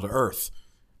can travel to Earth.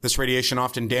 This radiation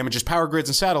often damages power grids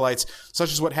and satellites,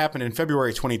 such as what happened in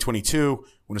February 2022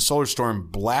 when a solar storm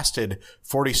blasted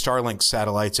 40 Starlink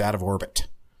satellites out of orbit.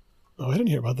 Oh, I didn't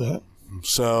hear about that.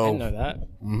 I didn't know that.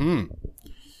 Mm-hmm.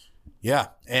 Yeah.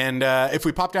 And if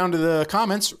we pop down to the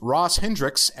comments, Ross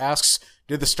Hendricks asks,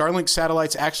 did the Starlink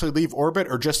satellites actually leave orbit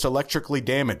or just electrically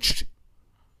damaged?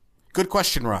 Good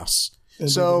question, Ross.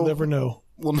 And we'll never know.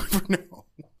 We'll never know.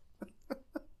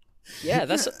 Yeah,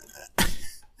 that's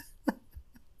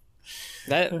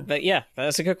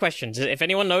that's a good question. If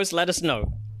anyone knows, let us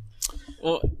know.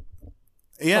 Well,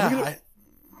 yeah.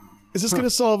 Is this going to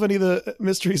solve any of the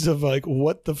mysteries of like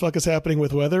what the fuck is happening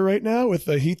with weather right now with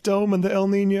the heat dome and the El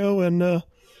Nino and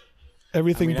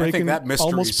everything breaking,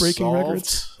 almost breaking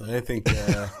records? I think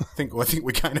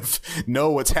we kind of know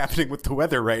what's happening with the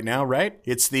weather right now, right?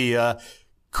 It's the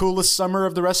coolest summer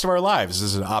of the rest of our lives.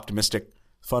 This is an optimistic,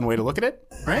 fun way to look at it,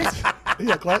 right?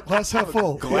 Yeah, glass half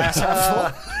full. Glass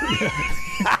half full.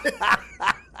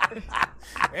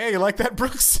 Hey, you like that,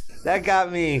 Brooks? That got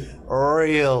me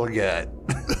real good.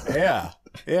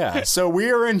 Yeah. So we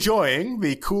are enjoying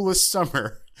the coolest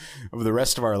summer of the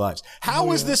rest of our lives.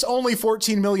 How is this only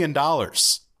 $14 million?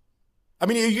 I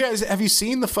mean, you guys, have you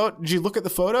seen the photo? Did you look at the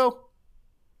photo?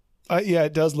 Yeah,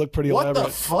 it does look pretty elaborate. What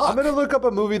the fuck? I'm going to look up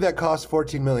a movie that cost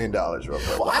 $14 million real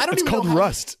quick. Well, it's called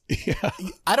Rust. Yeah.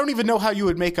 I don't even know how you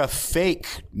would make a fake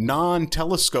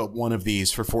non-telescope one of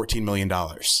these for $14 million.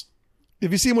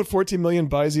 Have you seen what $14 million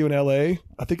buys you in LA?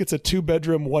 I think it's a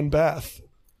 2-bedroom, 1-bath.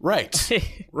 Right.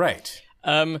 Right.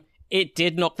 It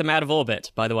did knock them out of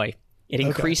orbit, by the way. It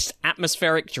increased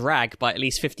atmospheric drag by at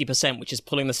least 50%, which is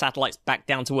pulling the satellites back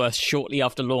down to Earth shortly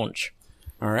after launch.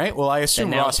 All right. Well, I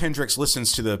assume Ross Hendricks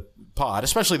listens to the pod,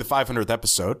 especially the 500th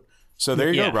episode. So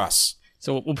there you go, Ross.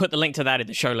 So we'll put the link to that in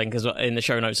the show link in the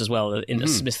show notes as well, in the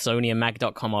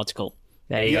SmithsonianMag.com article.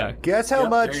 There you go. Guess how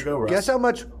much? Guess how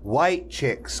much white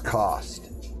chicks cost?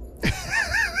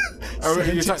 Are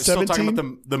you still talking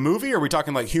about the movie, or are we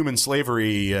talking like human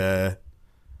slavery?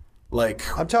 Like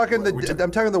I'm talking the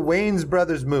Wayans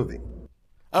Brothers movie.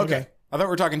 Okay. I thought we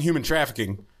were talking human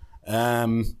trafficking.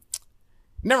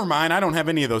 Never mind. I don't have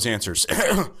any of those answers.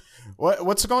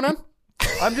 What's going on?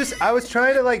 I was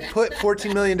trying to like put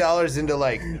 $14 million into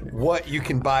like what you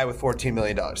can buy with $14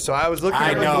 million. So I was looking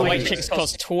at the White Chicks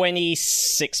cost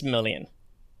 $26 million.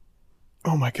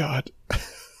 Oh my God.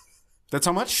 That's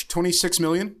how much? 26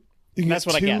 million? That's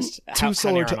what I guessed.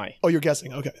 Oh, you're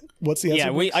guessing. Okay. What's the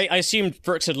answer? Yeah, I assumed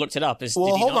Brooks had looked it up.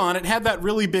 Well, hold on. It had that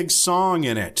really big song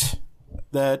in it.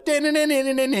 The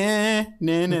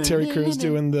Terry Crews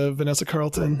doing the Vanessa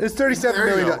Carlton. It's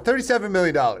 $37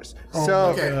 million. Oh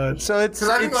so, my God. So it's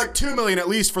I think like $2 million at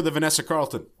least for the Vanessa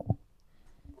Carlton.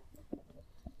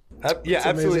 Yeah,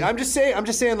 absolutely. I'm just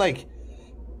saying, like,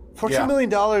 $14 million.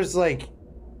 Like,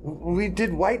 we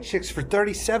did White Chicks for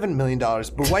 $37 million,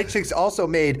 but White Chicks also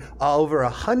made over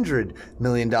 $100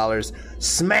 million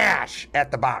smash at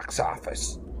the box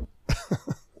office.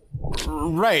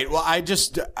 Right. Well,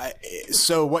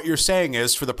 so what you're saying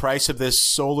is for the price of this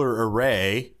solar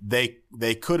array, they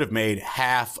could have made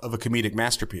half of a comedic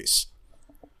masterpiece.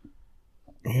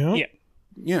 Yeah.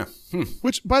 Yeah.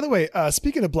 Which, by the way,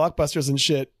 speaking of blockbusters and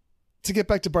shit, to get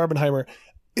back to Barbenheimer,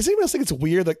 is anyone else think it's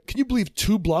weird? Like, can you believe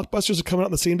 2 blockbusters are coming out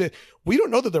on the same day? We don't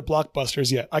know that they're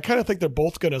blockbusters yet. I kind of think they're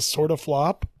both going to sort of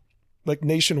flop, like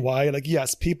nationwide. Like,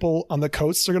 yes, people on the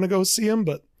coasts are going to go see them,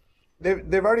 but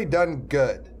they've already done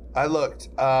good. I looked,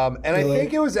 and I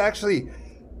think it was actually,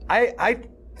 I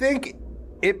think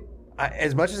it,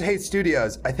 as much as I hate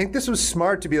studios, I think this was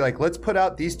smart to be like, let's put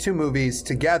out these 2 movies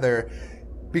together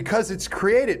because it's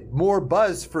created more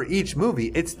buzz for each movie.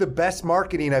 It's the best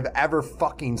marketing I've ever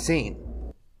fucking seen.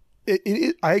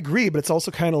 I agree, but it's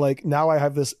also kind of like now I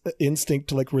have this instinct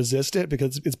to like resist it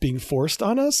because it's being forced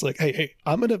on us. Like, hey,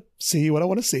 I'm going to see what I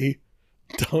want to see.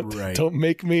 Don't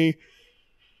make me.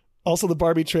 Also, the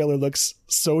Barbie trailer looks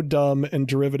so dumb and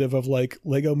derivative of like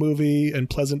Lego Movie and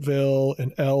Pleasantville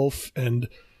and Elf and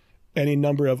any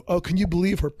number of, oh, can you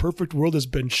believe her perfect world has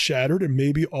been shattered and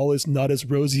maybe all is not as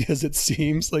rosy as it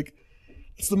seems? Like,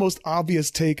 it's the most obvious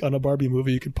take on a Barbie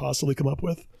movie you could possibly come up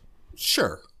with.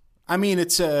 Sure. I mean,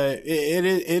 it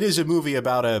is a movie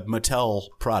about a Mattel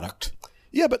product.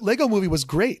 Yeah, but Lego Movie was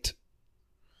great.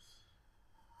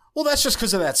 Well, that's just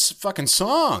because of that fucking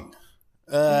song,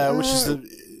 which is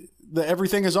the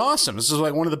Everything is Awesome. This is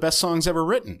like one of the best songs ever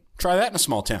written. Try that in a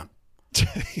small town.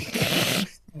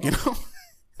 You know?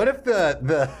 What if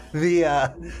the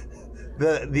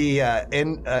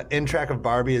end track of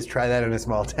Barbie is "Try That in a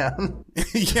Small Town"?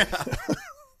 Yeah.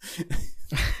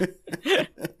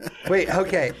 Wait.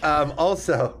 Okay.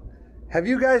 Also, have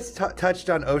you guys touched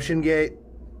on OceanGate?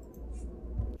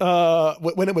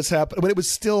 When it was when it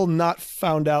was still not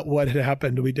found out what had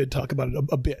happened, we did talk about it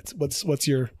a bit. What's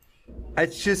your?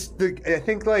 It's just I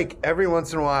think like every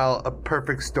once in a while a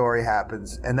perfect story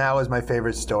happens, and that was my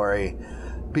favorite story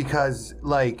because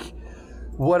like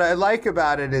what I like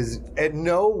about it is in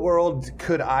no world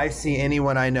could I see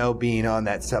anyone I know being on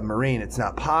that submarine. It's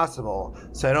not possible,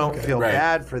 so I don't feel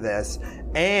bad for this.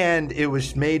 And it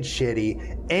was made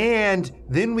shitty, and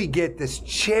then we get this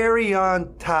cherry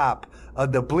on top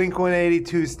of the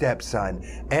Blink-182 Stepson,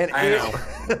 and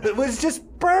it was just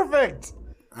perfect.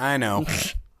 I know.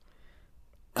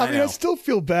 I mean, I still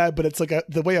feel bad, but it's like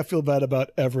the way I feel bad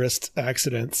about Everest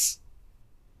accidents.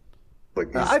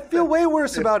 I feel way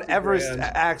worse about Everest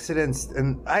accidents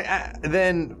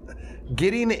than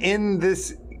getting in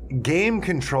this game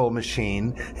control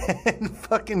machine and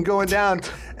fucking going down.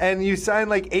 And you sign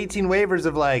like 18 waivers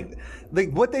of like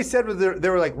what they said was they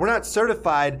were like, we're not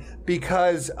certified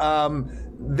because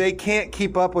they can't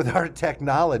keep up with our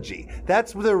technology.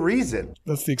 That's the reason.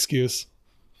 That's the excuse.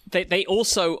 They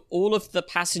also, all of the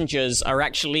passengers are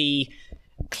actually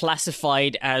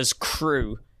classified as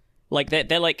crew. Like they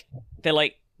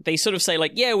sort of say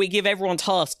like, yeah, we give everyone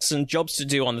tasks and jobs to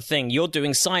do on the thing. You're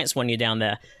doing science when you're down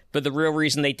there. But the real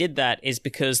reason they did that is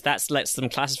because that lets them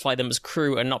classify them as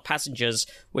crew and not passengers,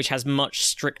 which has much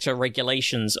stricter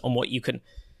regulations on what you can.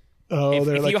 Oh,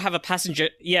 if you have a passenger,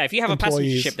 if you have a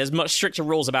passenger ship, there's much stricter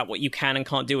rules about what you can and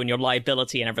can't do and your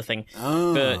liability and everything.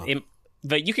 Oh.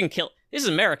 But you can kill. This is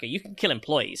America. You can kill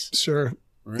employees. Sure.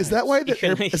 Right. Is that why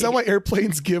is that why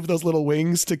airplanes give those little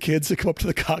wings to kids to come up to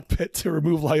the cockpit to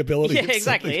remove liability? Yeah,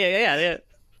 exactly.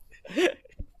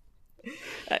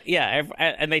 Yeah.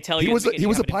 And they tell you he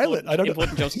was a pilot. I don't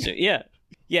know.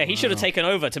 Yeah. He should have taken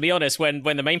over. To be honest, when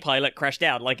the main pilot crashed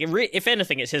out, like if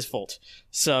anything, it's his fault.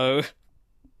 So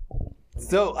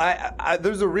I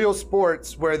there's a Real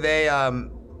Sports where they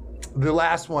the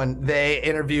last one they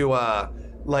interview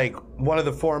like one of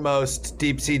the foremost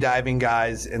deep sea diving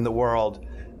guys in the world,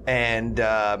 and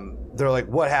they're like,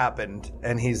 "What happened?"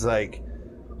 And he's like,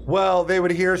 "Well, they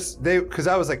would hear because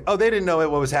I was like, oh, they didn't know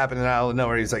what was happening out of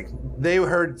nowhere." He's like, they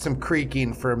heard some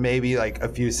creaking for maybe like a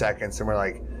few seconds, and we're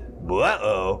like,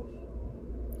 "Uh-oh."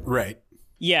 Right.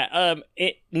 Yeah.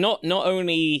 It not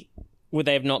only would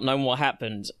they have not known what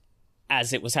happened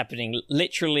as it was happening,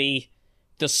 literally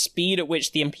the speed at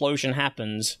which the implosion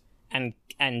happened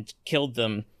and killed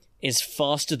them is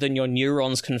faster than your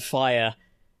neurons can fire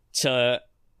to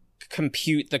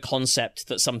compute the concept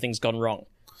that something's gone wrong.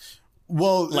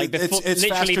 Well, like before, it's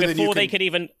literally faster before they could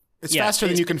even. It's faster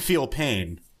than you can feel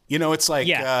pain. You know, it's like.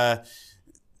 Yeah.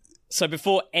 So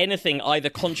before anything, either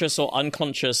conscious or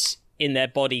unconscious in their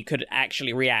body could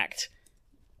actually react,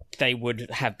 they would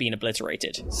have been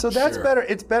obliterated. So that's better.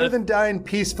 It's better than dying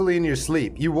peacefully in your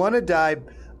sleep. You want to die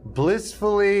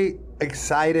blissfully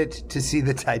excited to see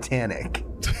the Titanic.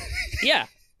 Yeah,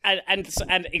 and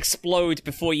explode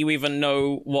before you even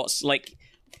know what's like.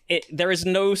 There is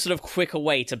no sort of quicker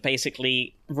way to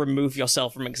basically remove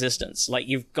yourself from existence. Like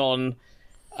you've gone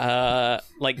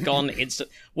instant.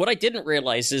 What I didn't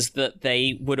realize is that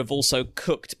they would have also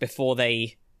cooked before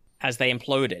as they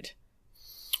imploded.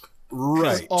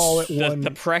 Right. All at one.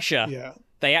 The pressure. Yeah.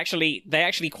 They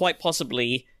actually quite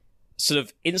possibly sort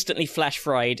of instantly flash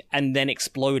fried and then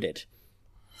exploded.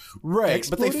 Right.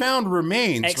 Exploded? But they found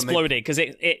remains. Exploded because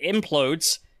it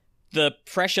implodes. The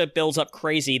pressure builds up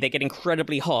crazy. They get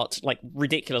incredibly hot, like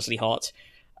ridiculously hot,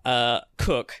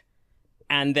 cook.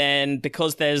 And then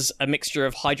because there's a mixture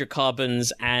of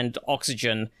hydrocarbons and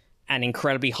oxygen and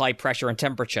incredibly high pressure and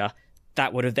temperature,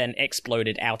 that would have then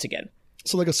exploded out again.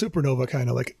 So like a supernova kind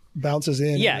of like bounces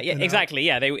in. Yeah, and exactly.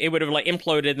 Yeah, it would have like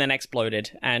imploded and then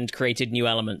exploded and created new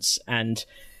elements. And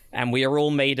we are all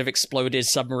made of exploded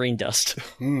submarine dust.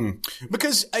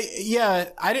 Because,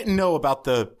 I didn't know about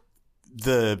the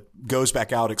goes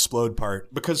back out explode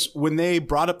part, because when they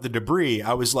brought up the debris,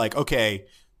 I was like, okay,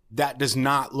 that does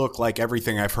not look like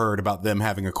everything I've heard about them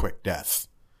having a quick death.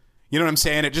 You know what I'm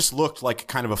saying? It just looked like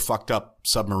kind of a fucked up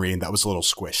submarine that was a little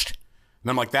squished. And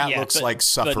I'm like, that looks like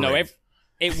suffering. But no,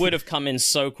 it would have come in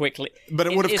so quickly. But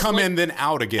it would have come in then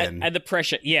out again. And the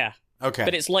pressure, yeah. Okay.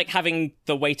 But it's like having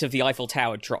the weight of the Eiffel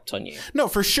Tower dropped on you. No,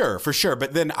 for sure.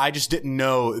 But then I just didn't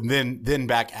know, then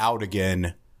back out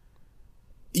again.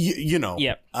 You know.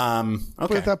 Yep. Okay.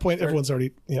 But at that point, everyone's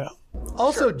already, yeah.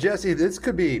 Also, Jesse, this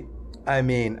could be, I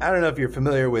mean, I don't know if you're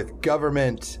familiar with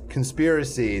government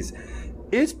conspiracies.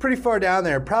 It's pretty far down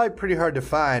there, probably pretty hard to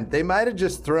find. They might have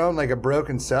just thrown like a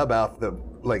broken sub off the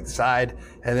side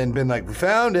and then been like, we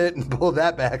found it, and pulled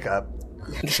that back up.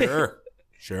 Sure.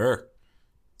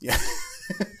 Yeah.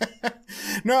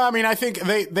 No, I mean, I think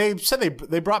they said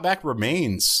they brought back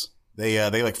remains.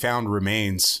 They like found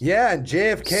remains. Yeah, and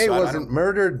JFK wasn't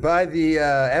murdered by the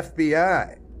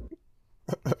FBI.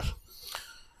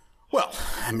 Well,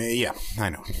 I mean, yeah, I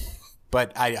know,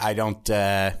 but I don't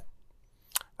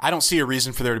see a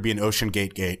reason for there to be an Ocean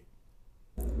Gate.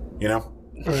 You know,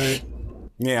 Right.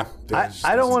 yeah.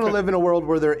 I don't want to live in a world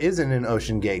where there isn't an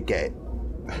Ocean Gate.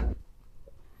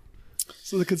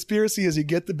 So the conspiracy is you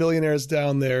get the billionaires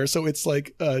down there. So it's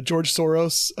like George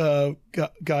Soros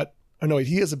got. Oh no,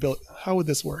 he is a bill. How would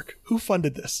this work? Who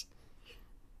funded this?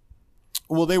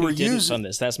 Well, they were Didn't using fund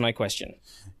this. That's my question.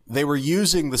 They were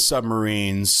using the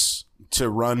submarines to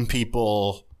run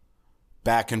people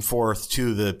back and forth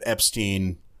to the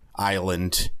Epstein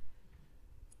Island.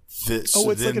 It's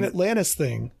like an Atlantis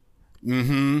thing.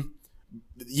 Mm-hmm.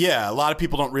 Yeah, a lot of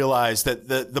people don't realize that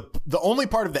the only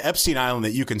part of the Epstein Island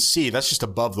that you can see, that's just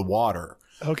above the water.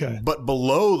 Okay. But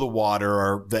below the water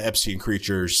are the Epstein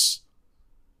creatures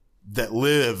that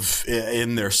live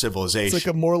in their civilization. It's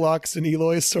like a Morlocks and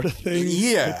Eloy sort of thing.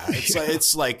 Yeah,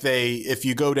 it's like if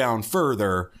you go down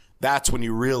further, that's when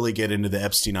you really get into the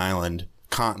Epstein Island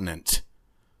continent.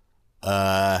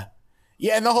 Yeah,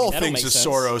 and the whole thing's just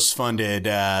Soros funded.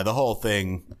 The whole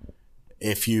thing,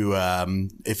 if you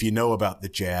know about the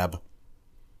jab,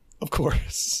 Of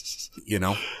course. you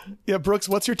know. Yeah, Brooks,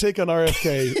 what's your take on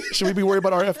RFK? Should we be worried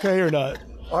about RFK or not?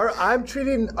 I'm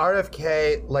treating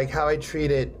RFK like how I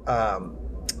treated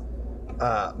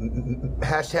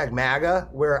hashtag MAGA,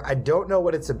 where I don't know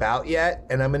what it's about yet,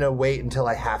 and I'm gonna wait until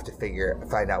I have to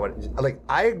find out what. Like,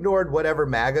 I ignored whatever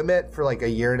MAGA meant for like a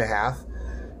year and a half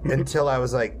until I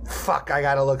was like, "Fuck, I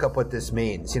gotta look up what this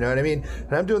means." You know what I mean?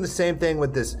 And I'm doing the same thing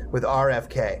with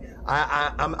RFK.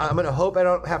 I'm gonna hope I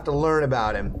don't have to learn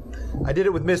about him. I did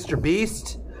it with Mr.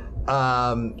 Beast.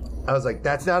 I was like,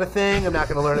 that's not a thing. I'm not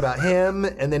going to learn about him.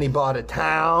 And then he bought a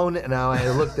town, and now I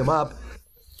looked him up.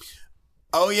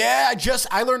 Oh yeah,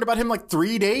 I learned about him like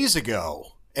 3 days ago,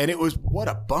 and it was what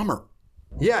a bummer.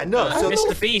 Yeah, no. So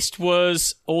Mr. Beast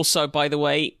was also, by the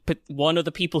way, one of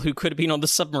the people who could have been on the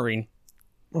submarine.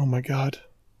 Oh my God.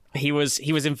 He was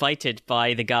invited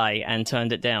by the guy and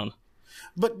turned it down.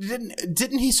 But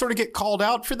didn't he sort of get called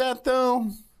out for that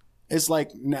though? As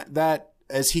like that,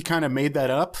 as he kind of made that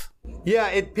up.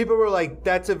 Yeah, people were like,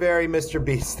 "That's a very Mr.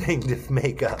 Beast thing to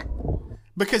make up."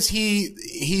 Because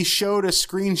he showed a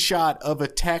screenshot of a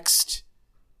text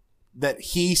that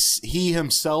he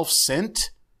himself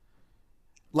sent.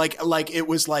 Like it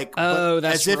was like, that's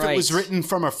as if right. it was written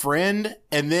from a friend,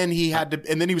 and then he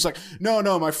was like,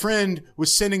 no, my friend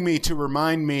was sending me to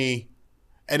remind me,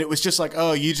 and it was just like,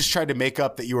 oh, you just tried to make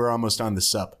up that you were almost on the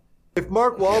sub. If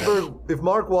Mark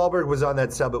Wahlberg was on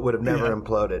that sub, it would have never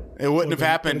imploded. It wouldn't have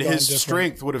happened. His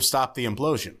strength would have stopped the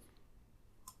implosion.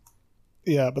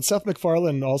 Yeah, but Seth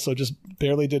MacFarlane also just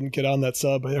barely didn't get on that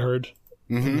sub, I heard.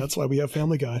 Mm-hmm. And that's why we have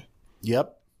Family Guy.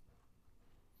 Yep.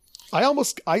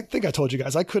 I think I told you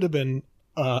guys, I could have been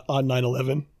on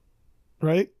 9/11,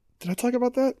 right? Did I talk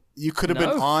about that? You could have been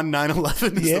on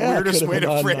 9/11. It's the weirdest way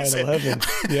to phrase it.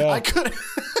 Yeah. I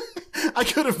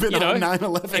could have been on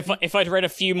 9/11. If I'd read a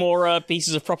few more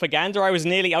pieces of propaganda, I was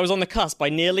on the cusp. I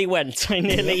nearly went. I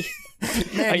nearly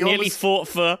fought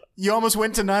for. You almost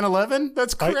went to 9/11?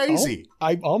 That's crazy.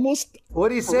 I almost.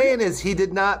 What he's saying is he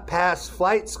did not pass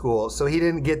flight school, so he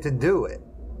didn't get to do it.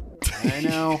 I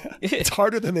know. It's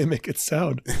harder than they make it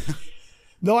sound.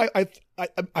 No, I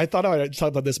thought I would talk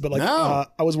about this, but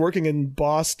I was working in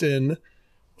Boston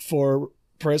for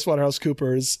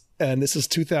PricewaterhouseCoopers, and this is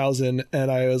 2000,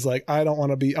 and I was like, I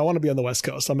want to be on the West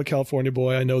Coast. I'm a California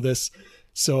boy. I know this.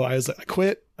 So I was like, I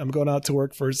quit. I'm going out to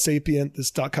work for Sapient,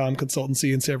 this .com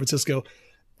consultancy in San Francisco.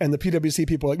 And the PwC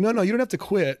people are like, no, you don't have to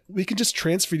quit. We can just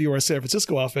transfer you to our San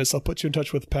Francisco office. I'll put you in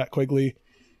touch with Pat Quigley.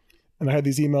 And I had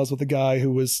these emails with the guy who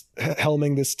was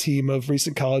helming this team of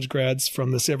recent college grads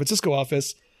from the San Francisco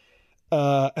office.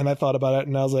 And I thought about it,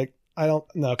 and I was like,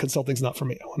 consulting's not for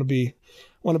me. I want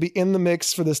to be in the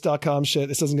mix for this .com shit.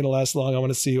 This isn't going to last long. I want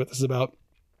to see what this is about.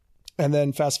 And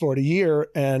then fast forward a year,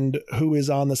 and who is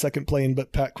on the second plane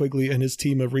but Pat Quigley and his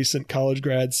team of recent college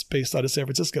grads based out of San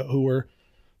Francisco who were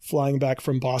flying back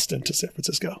from Boston to San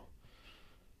Francisco.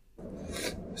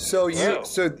 So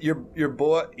your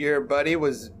buddy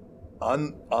was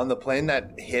on the plane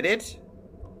that hit it?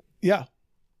 Yeah.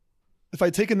 If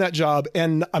I'd taken that job,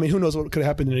 and I mean, who knows what could have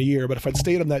happened in a year, but if I'd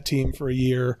stayed on that team for a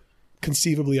year,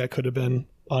 conceively I could have been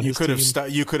on his team.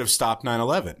 You could have stopped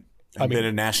 9/11 and been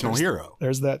a national hero.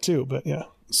 There's that too, but yeah.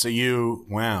 So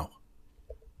wow.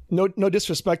 No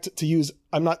disrespect to use.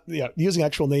 I'm not using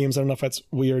actual names. I don't know if that's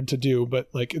weird to do, but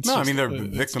like it's. No, I mean they're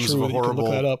victims of a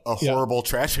horrible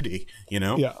tragedy. You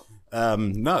know. Yeah.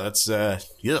 No, that's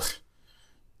yuck.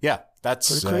 Yeah, that's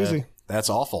pretty crazy. That's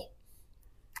awful.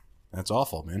 That's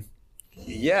awful, man.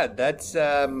 Yeah, that's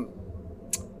okay.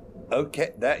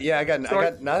 I got no.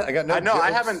 No,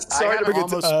 I haven't.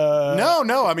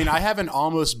 No. I mean, I haven't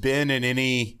almost been in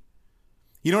any.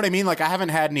 You know what I mean? Like, I haven't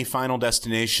had any Final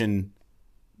Destination.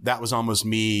 That was almost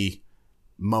me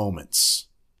moments.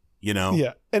 You know?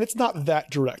 Yeah, and it's not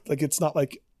that direct. Like, it's not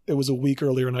like it was a week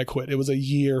earlier and I quit. It was a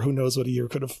year. Who knows what a year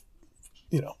could have,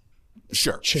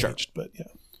 changed. But yeah.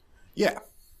 Yeah.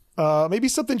 Maybe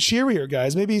something cheerier,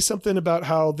 guys. Maybe something about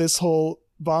how this whole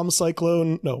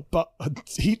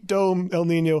heat dome, El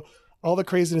Nino, all the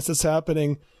craziness that's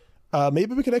happening.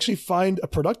 Maybe we could actually find a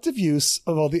productive use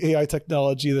of all the AI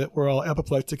technology that we're all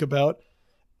apoplectic about.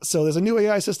 So there's a new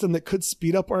AI system that could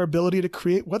speed up our ability to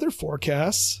create weather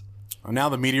forecasts. Well, now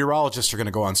the meteorologists are going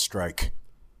to go on strike.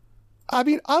 I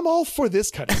mean, I'm all for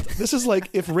this kind of stuff. This is like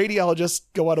if radiologists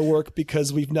go out of work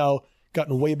because we've now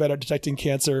gotten way better at detecting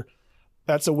cancer.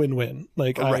 That's a win-win.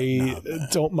 Like,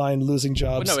 don't mind losing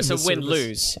jobs. Well, no, it's a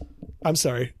win-lose. I'm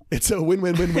sorry. It's a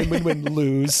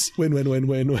win-win-win-win-win-win-lose.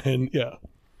 Win-win-win-win-win. Yeah.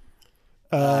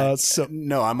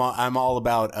 No, I'm all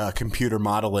about computer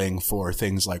modeling for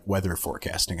things like weather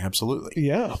forecasting. Absolutely.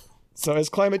 Yeah. So as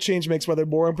climate change makes weather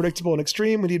more unpredictable and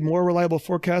extreme, we need more reliable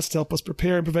forecasts to help us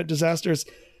prepare and prevent disasters.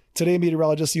 Today,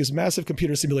 meteorologists use massive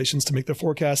computer simulations to make their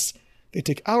forecasts. They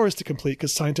take hours to complete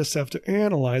because scientists have to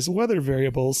analyze weather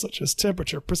variables such as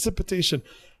temperature, precipitation,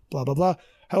 blah, blah, blah.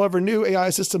 However, new AI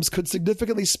systems could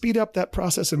significantly speed up that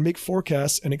process and make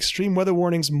forecasts and extreme weather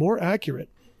warnings more accurate.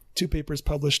 2 papers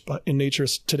published in Nature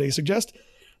today suggest.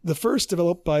 The first,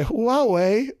 developed by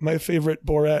Huawei, my favorite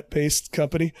Borat-based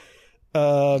company,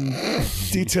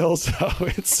 details how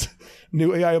its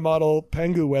new AI model,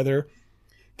 Pangu Weather,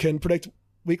 can predict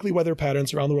weekly weather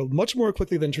patterns around the world much more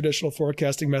quickly than traditional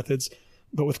forecasting methods,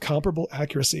 but with comparable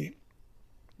accuracy.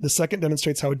 The second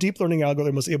demonstrates how a deep learning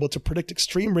algorithm was able to predict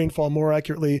extreme rainfall more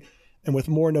accurately and with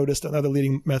more notice than other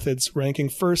leading methods, ranking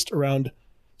first around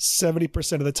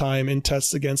 70% of the time in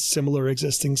tests against similar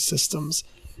existing systems.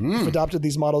 If adopted,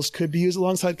 these models could be used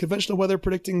alongside conventional weather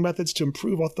predicting methods to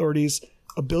improve authorities'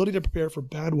 ability to prepare for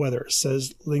bad weather,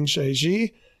 says Lingshe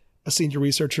Ji, a senior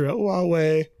researcher at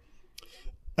Huawei.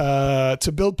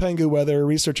 To build Pangu weather,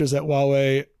 researchers at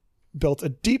Huawei built a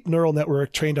deep neural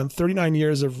network trained on 39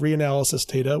 years of reanalysis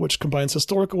data, which combines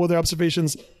historical weather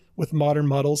observations with modern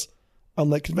models.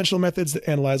 Unlike conventional methods that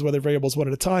analyze weather variables one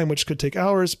at a time, which could take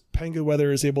hours, Pangu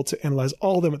weather is able to analyze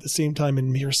all of them at the same time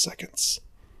in mere seconds.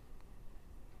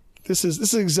 This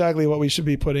is exactly what we should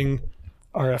be putting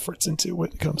our efforts into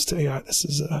when it comes to AI. This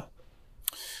is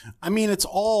I mean, it's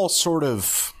all sort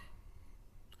of,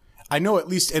 I know at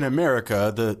least in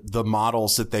America, the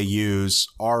models that they use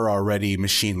are already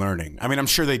machine learning. I mean, I'm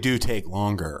sure they do take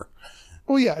longer.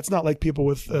 Well, yeah, it's not like people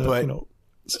with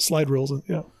slide rules and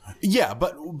Yeah,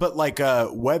 but like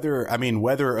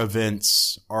weather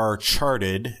events are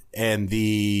charted, and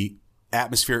the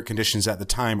atmospheric conditions at the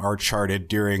time are charted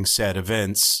during said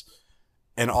events,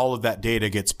 and all of that data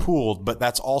gets pooled, but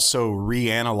that's also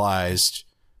reanalyzed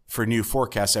for new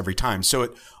forecasts every time. So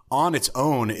it, on its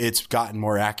own, it's gotten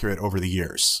more accurate over the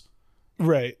years.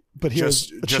 Right. But here's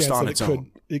a chance on that its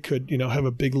own. It could, have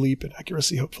a big leap in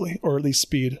accuracy, hopefully, or at least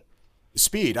speed.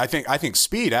 Speed. I think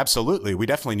speed, absolutely. We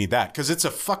definitely need that because it's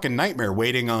a fucking nightmare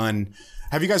waiting on.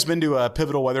 Have you guys been to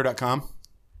pivotalweather.com?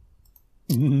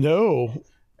 No.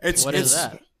 What is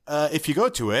that? If you go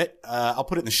to it, I'll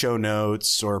put it in the show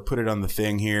notes or put it on the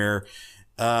thing here.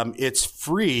 It's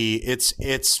free.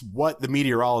 It's what the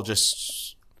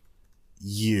meteorologists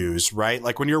use, right?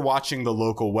 Like when you're watching the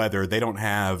local weather, they don't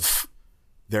have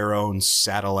their own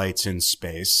satellites in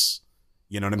space.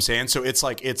 You know what I'm saying? So it's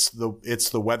like it's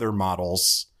the weather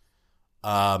models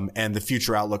and the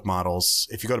future outlook models.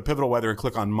 If you go to Pivotal Weather and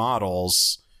click on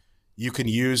models, you can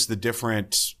use the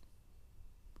different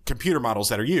computer models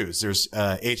that are used. There's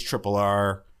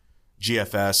HRRR,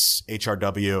 GFS,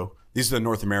 HRW. These are the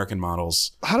North American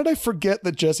models. How did I forget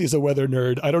that Jesse's a weather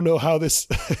nerd? I don't know how this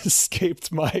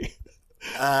escaped my...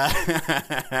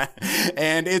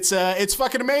 And it's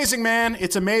fucking amazing, man.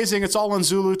 It's amazing. It's all on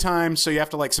Zulu time, so you have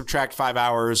to like subtract 5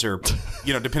 hours or,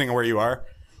 depending on where you are.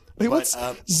 Wait, what's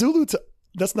Zulu time?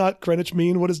 That's not Greenwich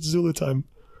Mean. What is Zulu time?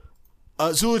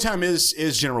 Zulu time is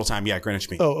general time. Yeah, Greenwich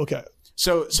Mean. Oh, okay.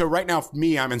 So right now, for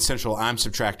me, I'm in Central. I'm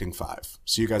subtracting 5.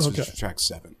 So you guys would subtract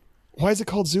 7. Why is it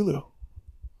called Zulu?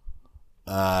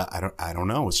 I don't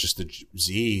know. It's just the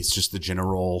Z. It's just the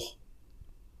general.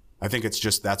 I think it's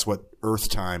just that's what Earth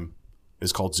time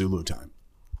is called, Zulu time.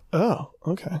 Oh,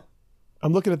 okay.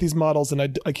 I'm looking at these models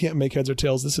and I can't make heads or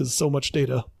tails. This is so much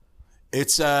data.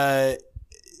 It's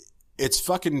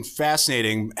fucking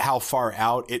fascinating how far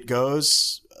out it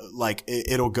goes. Like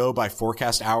it'll go by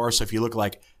forecast hour. So if you look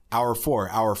like hour 4,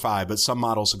 hour 5, but some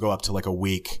models will go up to like a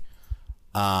week.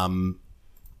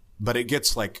 But it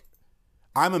gets like,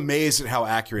 I'm amazed at how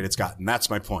accurate it's gotten. That's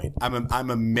my point.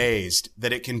 I'm amazed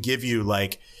that it can give you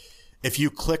like, if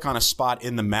you click on a spot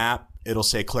in the map, it'll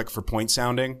say click for point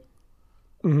sounding.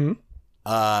 Mm-hmm.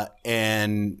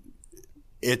 And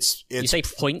it's you say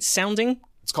point sounding?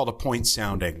 It's called a point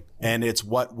sounding, and it's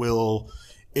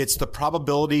it's the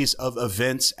probabilities of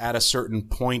events at a certain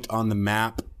point on the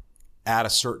map at a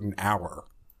certain hour,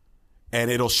 and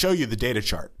it'll show you the data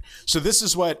chart. So this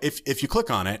is what if you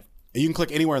click on it, you can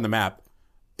click anywhere on the map.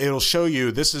 It'll show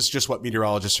you this is just what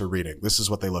meteorologists are reading. This is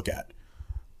what they look at.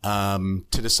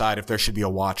 To decide if there should be a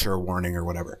watch or a warning or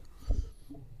whatever.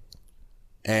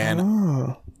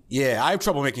 And yeah, I have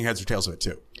trouble making heads or tails of it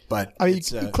too. But you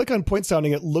click on point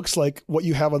sounding, it looks like what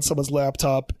you have on someone's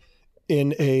laptop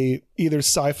in a either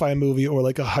sci-fi movie or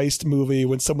like a heist movie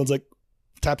when someone's like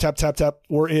tap tap tap tap,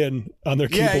 we're in on their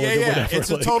keyboard or whatever. It's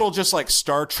a total just like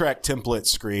Star Trek template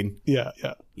screen. Yeah.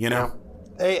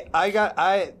 Hey,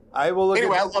 I will look.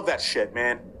 Anyway, I love that shit,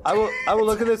 man. I will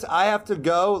look at this. I have to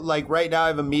go. Like right now, I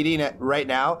have a meeting right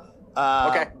now.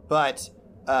 Okay. But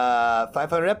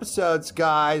 500 episodes,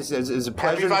 guys, is a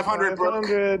pleasure. Happy 500,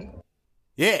 Brooke.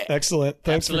 Yeah. Excellent.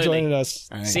 Thanks for joining us.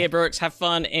 Right. See you, Brooks. Have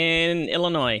fun in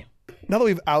Illinois. Now that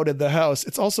we've outed the house,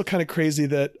 it's also kind of crazy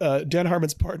that Dan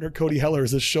Harmon's partner, Cody Heller,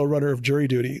 is the showrunner of Jury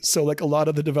Duty. So like a lot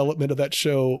of the development of that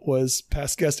show was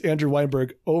past guest Andrew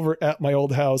Weinberg over at my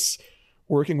old house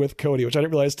working with Cody, which I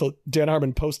didn't realize till Dan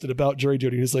Harmon posted about Jury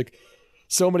Duty. He's like,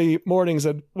 so many mornings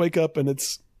I'd wake up and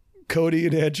it's Cody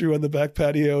and Andrew on the back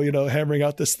patio, hammering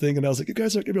out this thing. And I was like, you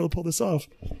guys aren't going to be able to pull this off.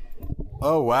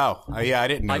 Oh, wow. Yeah, I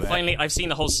didn't know that. I've seen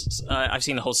the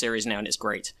whole series now and it's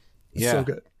great. It's so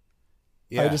good.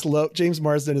 I just love James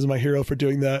Marsden is my hero for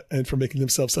doing that and for making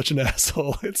himself such an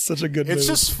asshole. It's such a good move. It's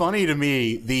just funny to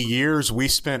me the years we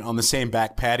spent on the same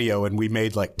back patio and we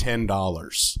made like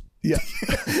 $10. Yeah.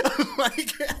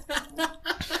 Like,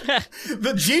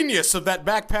 the genius of that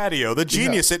back patio, the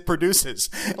genius it produces.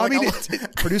 Like,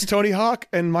 it produced Tony Hawk,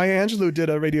 and Maya Angelou did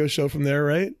a radio show from there,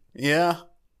 right? Yeah.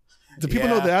 Do people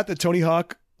know that Tony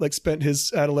Hawk like spent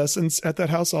his adolescence at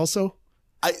that house also?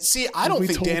 I don't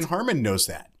think Dan Harmon knows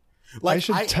that. Like, I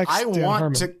should text Dan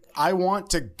Harmon. I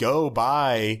want to go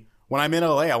by when I'm in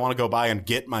LA. I want to go by and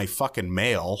get my fucking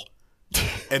mail,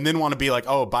 and then want to be like,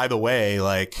 oh, by the way,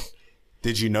 like,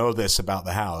 did you know this about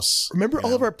the house? Remember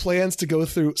all of our plans to go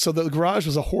through? So the garage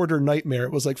was a hoarder nightmare.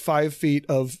 It was like 5 feet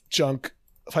of junk,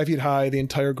 5 feet high, the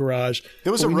entire garage.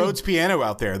 There was a Rhodes piano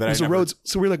out there that Rhodes.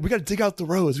 So we were like, we got to dig out the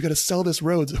Rhodes. We got to sell this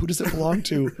Rhodes. Who does it belong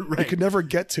to? Right. We could never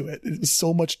get to it. It was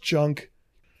so much junk.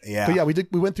 Yeah. But yeah, we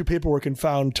went through paperwork and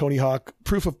found Tony Hawk,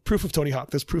 proof of Tony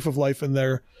Hawk. There's proof of life in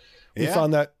there. We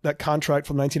found that contract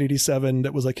from 1987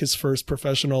 that was like his first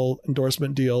professional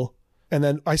endorsement deal. And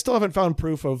then I still haven't found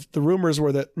proof of the rumors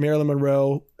were that Marilyn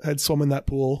Monroe had swum in that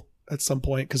pool at some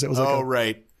point because it was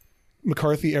like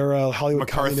McCarthy era Hollywood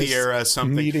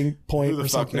something meeting point. Who the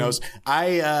fuck something. knows?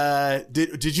 I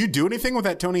did you do anything with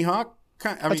that Tony Hawk?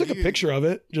 I took a picture of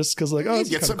it just because like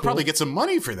probably get some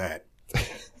money for that.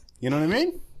 You know what I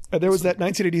mean? There was that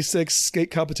 1986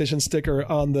 skate competition sticker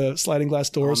on the sliding glass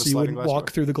door, so you wouldn't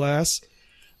walk through the glass.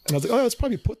 And I was like, oh, it's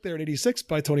probably put there in '86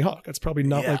 by Tony Hawk. That's probably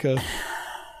not like a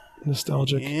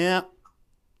nostalgic. Yeah.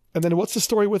 And then what's the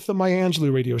story with the Maya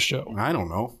Angelou radio show? I don't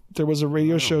know. There was a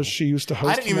radio show she used to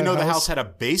host. I didn't even know the house had a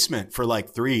basement for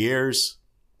like 3 years.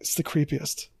 It's the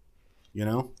creepiest. You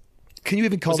know? Can you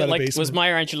even call that a basement? Was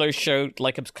Maya Angelou's show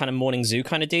like a kind of morning zoo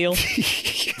kind of deal?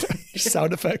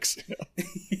 Sound effects.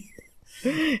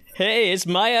 Hey, it's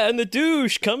Maya and the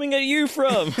douche coming at you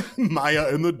from Maya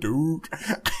and the douche.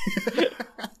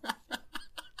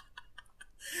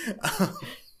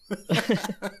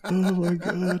 Oh my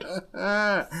god!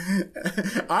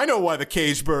 I know why the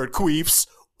caged bird queefs.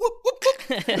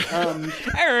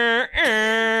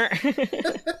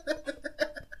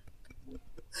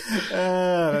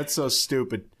 That's so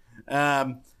stupid.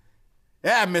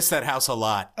 Yeah, I miss that house a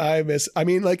lot. I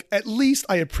mean, like, at least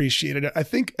I appreciated it. I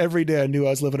think every day I knew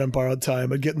I was living on borrowed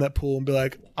time. I'd get in that pool and be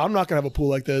like, I'm not going to have a pool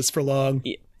like this for long.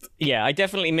 Yeah, I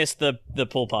definitely missed the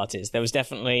pool parties. There was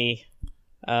definitely...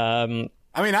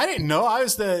 I mean, I didn't know.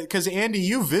 Because Andy,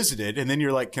 you visited, and then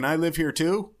you're like, can I live here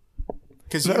too?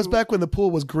 Because that was back when the pool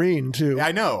was green too.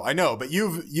 I know. But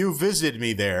you visited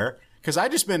me there because I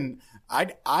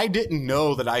didn't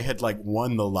know that I had like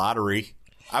won the lottery.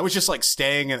 I was just like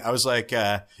staying, and I was like,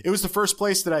 it was the first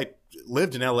place that I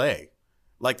lived in LA.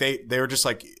 Like they were just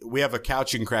like, we have a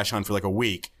couch you can crash on for like a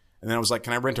week. And then I was like,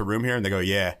 can I rent a room here? And they go,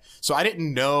 yeah. So I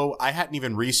didn't know, I hadn't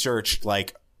even researched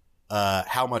like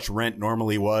how much rent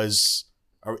normally was.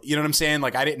 Or, you know what I'm saying?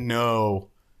 Like I didn't know.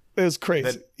 It was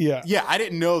crazy. Yeah. Yeah, I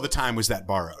didn't know the time was that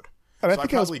borrowed. And so I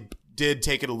probably did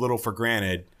take it a little for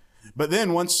granted. But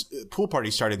then once pool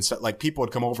parties started and stuff, like people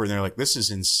would come over and they're like, this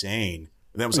is insane.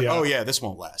 And then I was like, oh yeah, this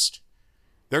won't last.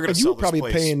 They're going to sell this place. You were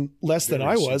probably paying less than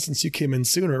I was since you came in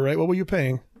sooner, right? What were you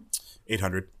paying?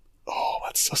 $800. Oh,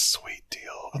 that's a sweet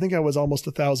deal. I think I was almost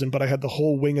 $1,000, but I had the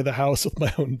whole wing of the house with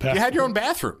my own bathroom. You had your own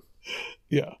bathroom.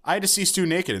 Yeah. I had to see Stu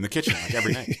naked in the kitchen like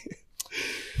every night.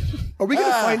 Are we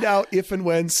going to find out if and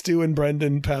when Stu and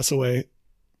Brendan pass away?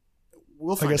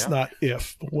 We'll find out. I guess not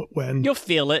if, but when. You'll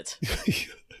feel it.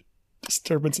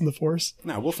 Disturbance in the force?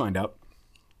 No, we'll find out.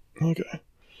 Okay.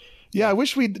 Yeah, I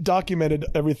wish we'd documented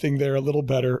everything there a little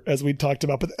better as we talked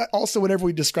about. But also whenever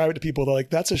we describe it to people, they're like,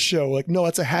 that's a show. Like, no,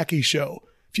 it's a hacky show.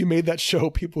 If you made that show,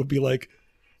 people would be like,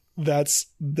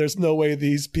 there's no way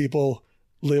these people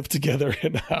live together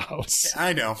in a house.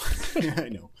 I know. I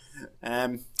know.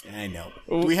 I know.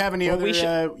 Do we have any other?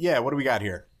 What do we got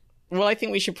here? Well, I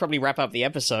think we should probably wrap up the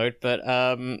episode, but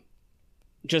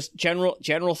just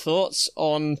general thoughts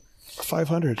on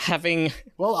 500 having.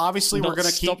 Well, obviously we're going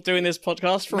to stop doing this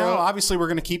podcast for. No, obviously we're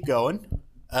going to keep going.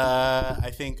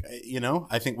 I think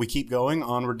we keep going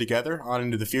onward together, on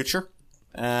into the future.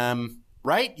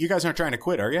 Right? You guys aren't trying to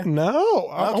quit, are you? No,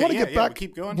 I want to get back. We'll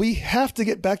keep going. We have to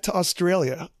get back to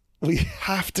Australia. We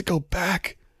have to go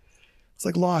back. It's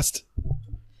like Lost.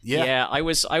 Yeah, I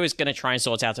was going to try and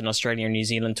sort out an Australia and New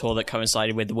Zealand tour that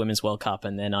coincided with the Women's World Cup,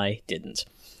 and then I didn't.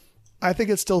 I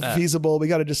think it's still feasible. We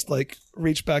got to just like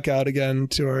reach back out again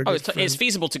to our. Oh, it's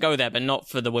feasible to go there, but not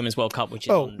for the Women's World Cup, which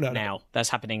is now. That's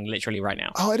happening literally right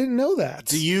now. Oh, I didn't know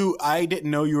that. I didn't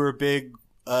know you were a big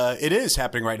It is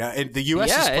happening right now. And the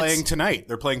U.S. is playing tonight.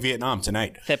 They're playing Vietnam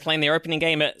tonight. They're playing their opening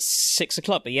game at 6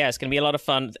 o'clock. But yeah, it's going to be a lot of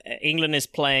fun. England is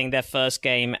playing their first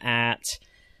game at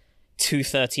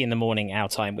 2:30 in the morning our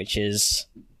time, which is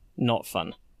not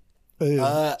fun.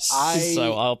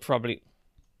 So I'll probably...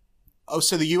 Oh,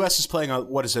 so the U.S. is playing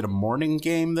a morning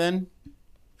game then?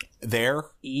 There?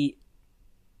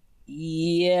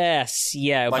 Yes.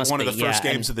 Yeah. Like one of the first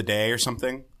games of the day or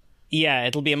something? Yeah,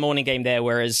 it'll be a morning game there,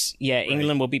 whereas,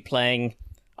 England will be playing...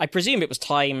 I presume it was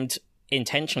timed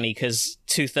intentionally, because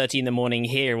 2:30 in the morning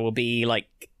here will be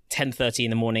like 10:30 in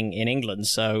the morning in England,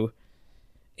 so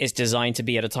it's designed to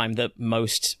be at a time that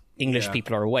most English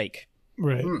people are awake.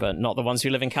 Right. But not the ones who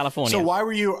live in California. So why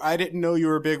were you... I didn't know you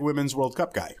were a big Women's World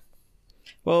Cup guy.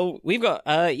 Well, we've got...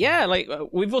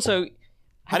 we've also...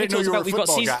 I didn't know you were a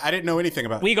football guy. I didn't know anything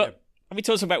about it. Have we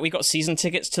talked about we got season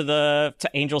tickets to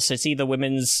Angel City, the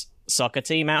women's soccer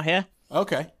team out here?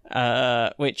 Okay.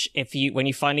 Which when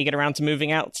you finally get around to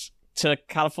moving out to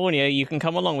California, you can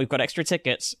come along. We've got extra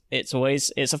tickets. It's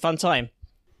a fun time.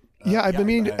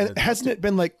 Hasn't it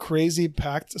been like crazy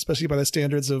packed, especially by the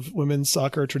standards of women's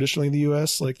soccer traditionally in the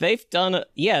US? Like they've done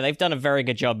a very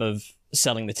good job of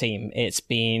selling the team.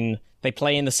 They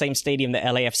play in the same stadium that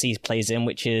LAFC plays in,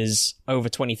 which is over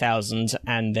 20,000,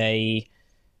 and they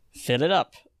fill it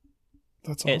up.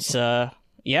 That's awesome.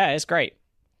 It's great.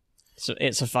 So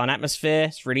it's a fun atmosphere.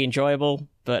 It's really enjoyable.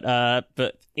 But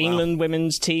England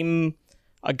women's team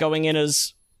are going in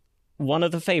as one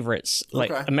of the favorites.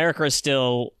 Like America is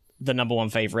still the number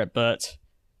one favorite, but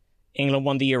England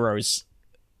won the Euros.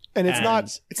 And it's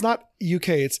not UK,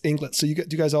 it's England. So do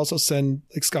you guys also send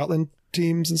like Scotland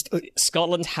teams and stuff?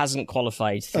 Scotland hasn't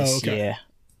qualified this year.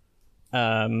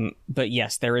 But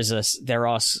yes, there is a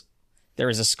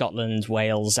Scotland,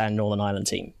 Wales, and Northern Ireland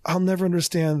team. I'll never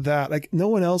understand that. Like no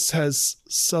one else has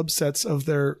subsets of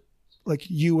their like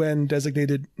UN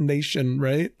designated nation,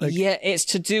 right? Like, yeah, it's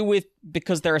to do with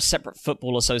because there are separate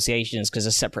football associations because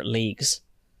they're separate leagues.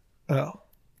 Oh.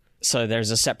 So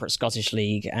there's a separate Scottish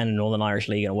league and a Northern Irish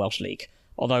league and a Welsh league.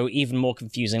 Although even more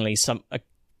confusingly, a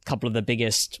couple of the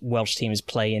biggest Welsh teams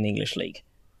play in the English league.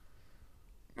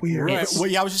 Weird. Right. Well,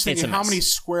 yeah, I was just thinking, how many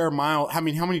how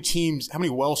many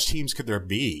Welsh teams could there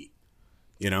be?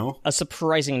 You know, a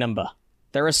surprising number.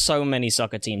 There are so many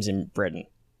soccer teams in Britain.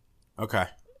 Okay.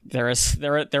 There are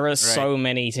so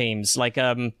many teams. Like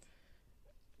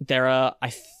there are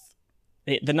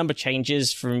the number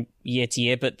changes from year to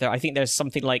year, but I think there's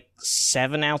something like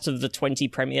 7 out of the 20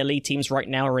 Premier League teams right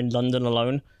now are in London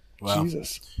alone. Wow.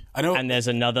 Jesus. I know. And there's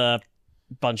another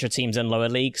bunch of teams in lower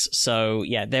leagues. So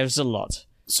yeah, there's a lot.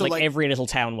 So like every little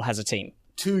town has a team.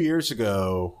 2 years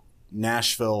ago,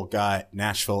 Nashville got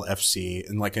Nashville FC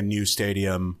in like a new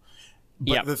stadium.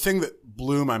 But the thing that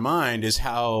blew my mind is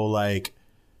how like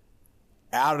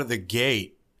out of the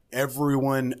gate,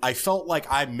 I felt like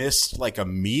I missed like a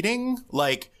meeting.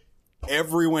 Like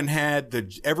everyone's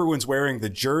wearing the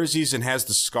jerseys and has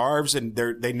the scarves and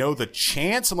they know the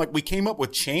chants. I'm like, we came up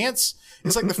with chants.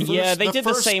 It's like the first they did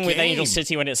the same game. with Angel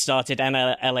City when it started and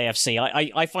LAFC.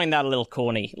 I find that a little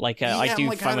corny. Like I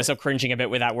do find myself cringing a bit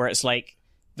with that, where it's like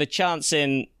the chants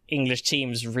in English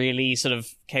teams really sort of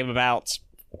came about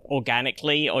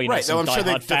organically, or right. Some I'm sure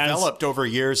they've fans developed over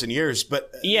years and years, but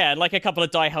like a couple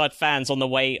of diehard fans on the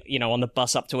way, on the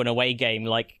bus up to an away game,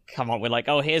 like come on, we're like,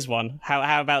 oh, here's one.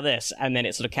 How about this? And then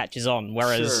it sort of catches on.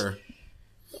 Whereas,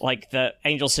 like the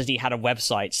Angel City had a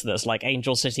website that's like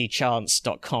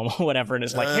angelcitychants.com or whatever, and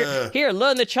it's like here,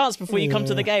 learn the chants before you come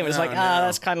to the game. It's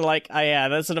that's kind of like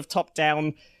that sort of top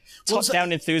down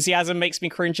enthusiasm makes me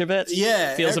cringe a bit.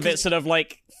 Yeah, feels a bit sort of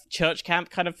like church camp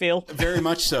kind of feel. Very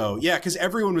much so. Yeah, because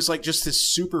everyone was like just this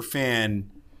super fan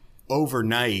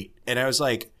overnight. And I was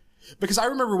like, because I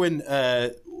remember when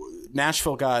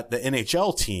Nashville got the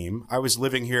NHL team, I was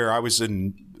living here. I was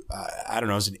in, I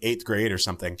was in 8th grade or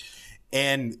something.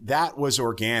 And that was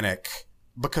organic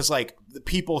because like the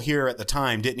people here at the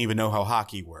time didn't even know how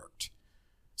hockey worked.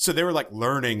 So they were like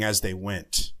learning as they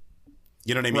went.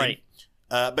 You know what I mean?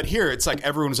 Right. But here it's like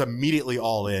everyone was immediately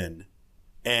all in.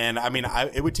 And I mean,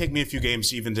 it would take me a few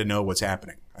games even to know what's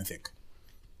happening, I think.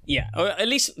 Yeah, or at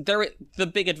least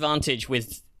the big advantage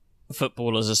with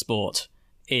football as a sport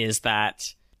is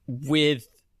that with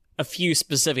a few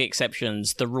specific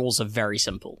exceptions, the rules are very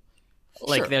simple.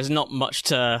 Like, there's not much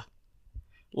to...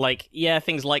 Like, yeah,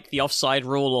 things like the offside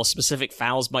rule or specific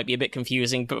fouls might be a bit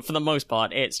confusing, but for the most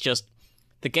part, it's just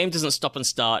the game doesn't stop and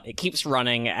start. It keeps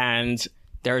running, and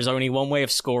there is only one way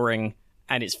of scoring,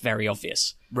 and it's very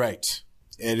obvious. Right.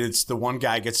 And it's the one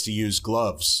guy gets to use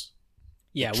gloves.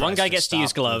 Yeah, one guy gets to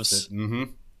use gloves. Mm-hmm.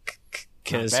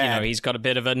 Because, he's got a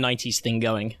bit of a 90s thing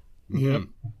going. Yep.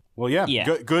 Well, yeah.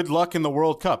 Good luck in the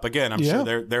World Cup. Again, I'm sure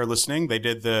they're listening. They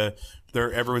did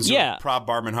everyone's doing Prob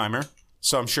Barbenheimer.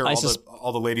 So I'm sure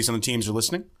all the ladies on the teams are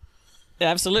listening.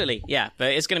 Absolutely, yeah.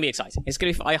 But it's going to be exciting. It's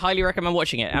going to be. I highly recommend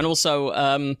watching it. And also,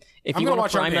 if you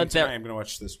want to primer, I'm going to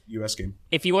watch this US game.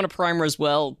 If you want a primer as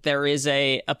well, there is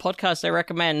a podcast I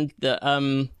recommend that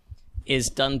is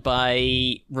done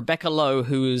by Rebecca Lowe,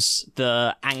 who's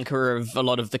the anchor of a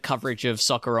lot of the coverage of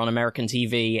soccer on American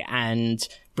TV, and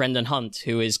Brendan Hunt,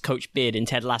 who is Coach Beard in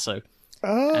Ted Lasso.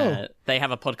 Oh. They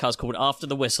have a podcast called After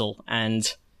the Whistle,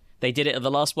 and they did it at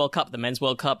the last World Cup, the Men's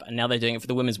World Cup, and now they're doing it for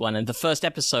the Women's one. And the first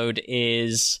episode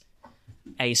is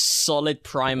a solid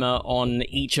primer on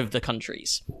each of the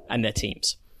countries and their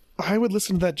teams. I would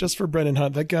listen to that just for Brendan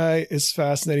Hunt. That guy is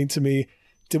fascinating to me.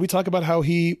 Did we talk about how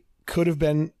he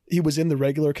was in the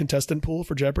regular contestant pool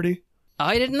for Jeopardy?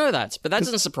 I didn't know that, but that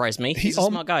doesn't surprise me. He's a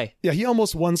smart guy. Yeah, he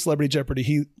almost won Celebrity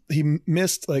Jeopardy. He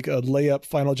missed like a layup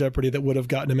Final Jeopardy that would have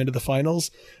gotten him into the finals,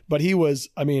 but he was,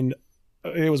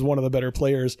 it was one of the better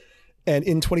players. And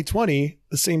in 2020,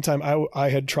 the same time I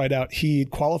had tried out, he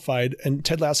qualified, and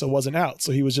Ted Lasso wasn't out,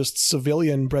 so he was just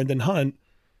civilian Brendan Hunt.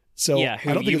 So yeah,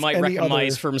 who you might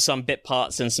recognize from some bit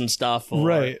parts and some stuff,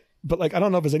 right? But I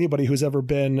don't know if there's anybody who's ever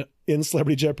been in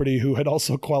Celebrity Jeopardy who had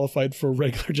also qualified for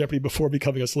regular Jeopardy before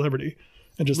becoming a celebrity.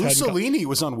 And just Mussolini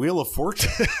was on Wheel of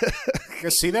Fortune. You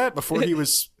guys see that? Before he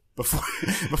was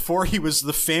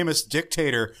the famous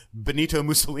dictator Benito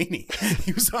Mussolini,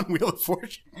 he was on Wheel of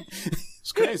Fortune.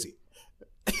 It's crazy.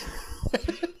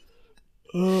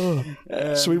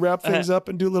 Should we wrap things up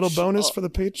and do a little bonus for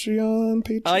the Patreon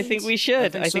patrons? I think we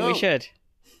should. I think we should.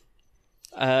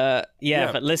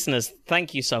 But listeners,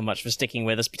 thank you so much for sticking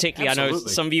with us. Particularly, Absolutely. I know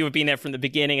some of you have been there from the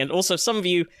beginning, and also some of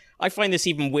you, I find this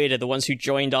even weirder, the ones who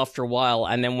joined after a while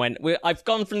and then I've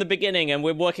gone from the beginning and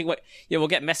we're working with, we'll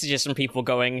get messages from people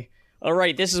going, all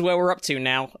right, this is where we're up to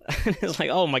now. It's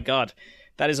like, oh my God,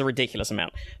 that is a ridiculous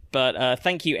amount. But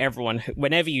thank you everyone,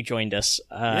 whenever you joined us,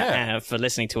 for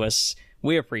listening to us.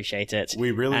 We appreciate it.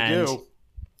 We really do.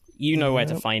 You know where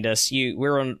to find us.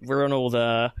 We're on all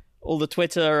the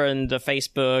Twitter and the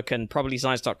Facebook and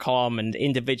probablyscience.com, and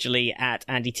individually at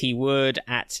Andy T. Wood,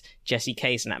 at Jesse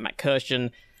Case, and at Matt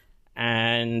Kirshen.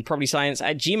 And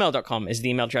probablyscience@gmail.com is the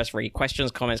email address for any questions,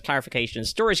 comments, clarifications,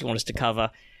 stories you want us to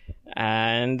cover.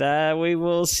 And we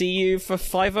will see you for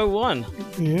 501.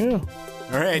 Yeah.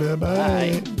 All right.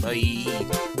 Bye-bye.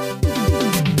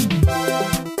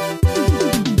 Bye.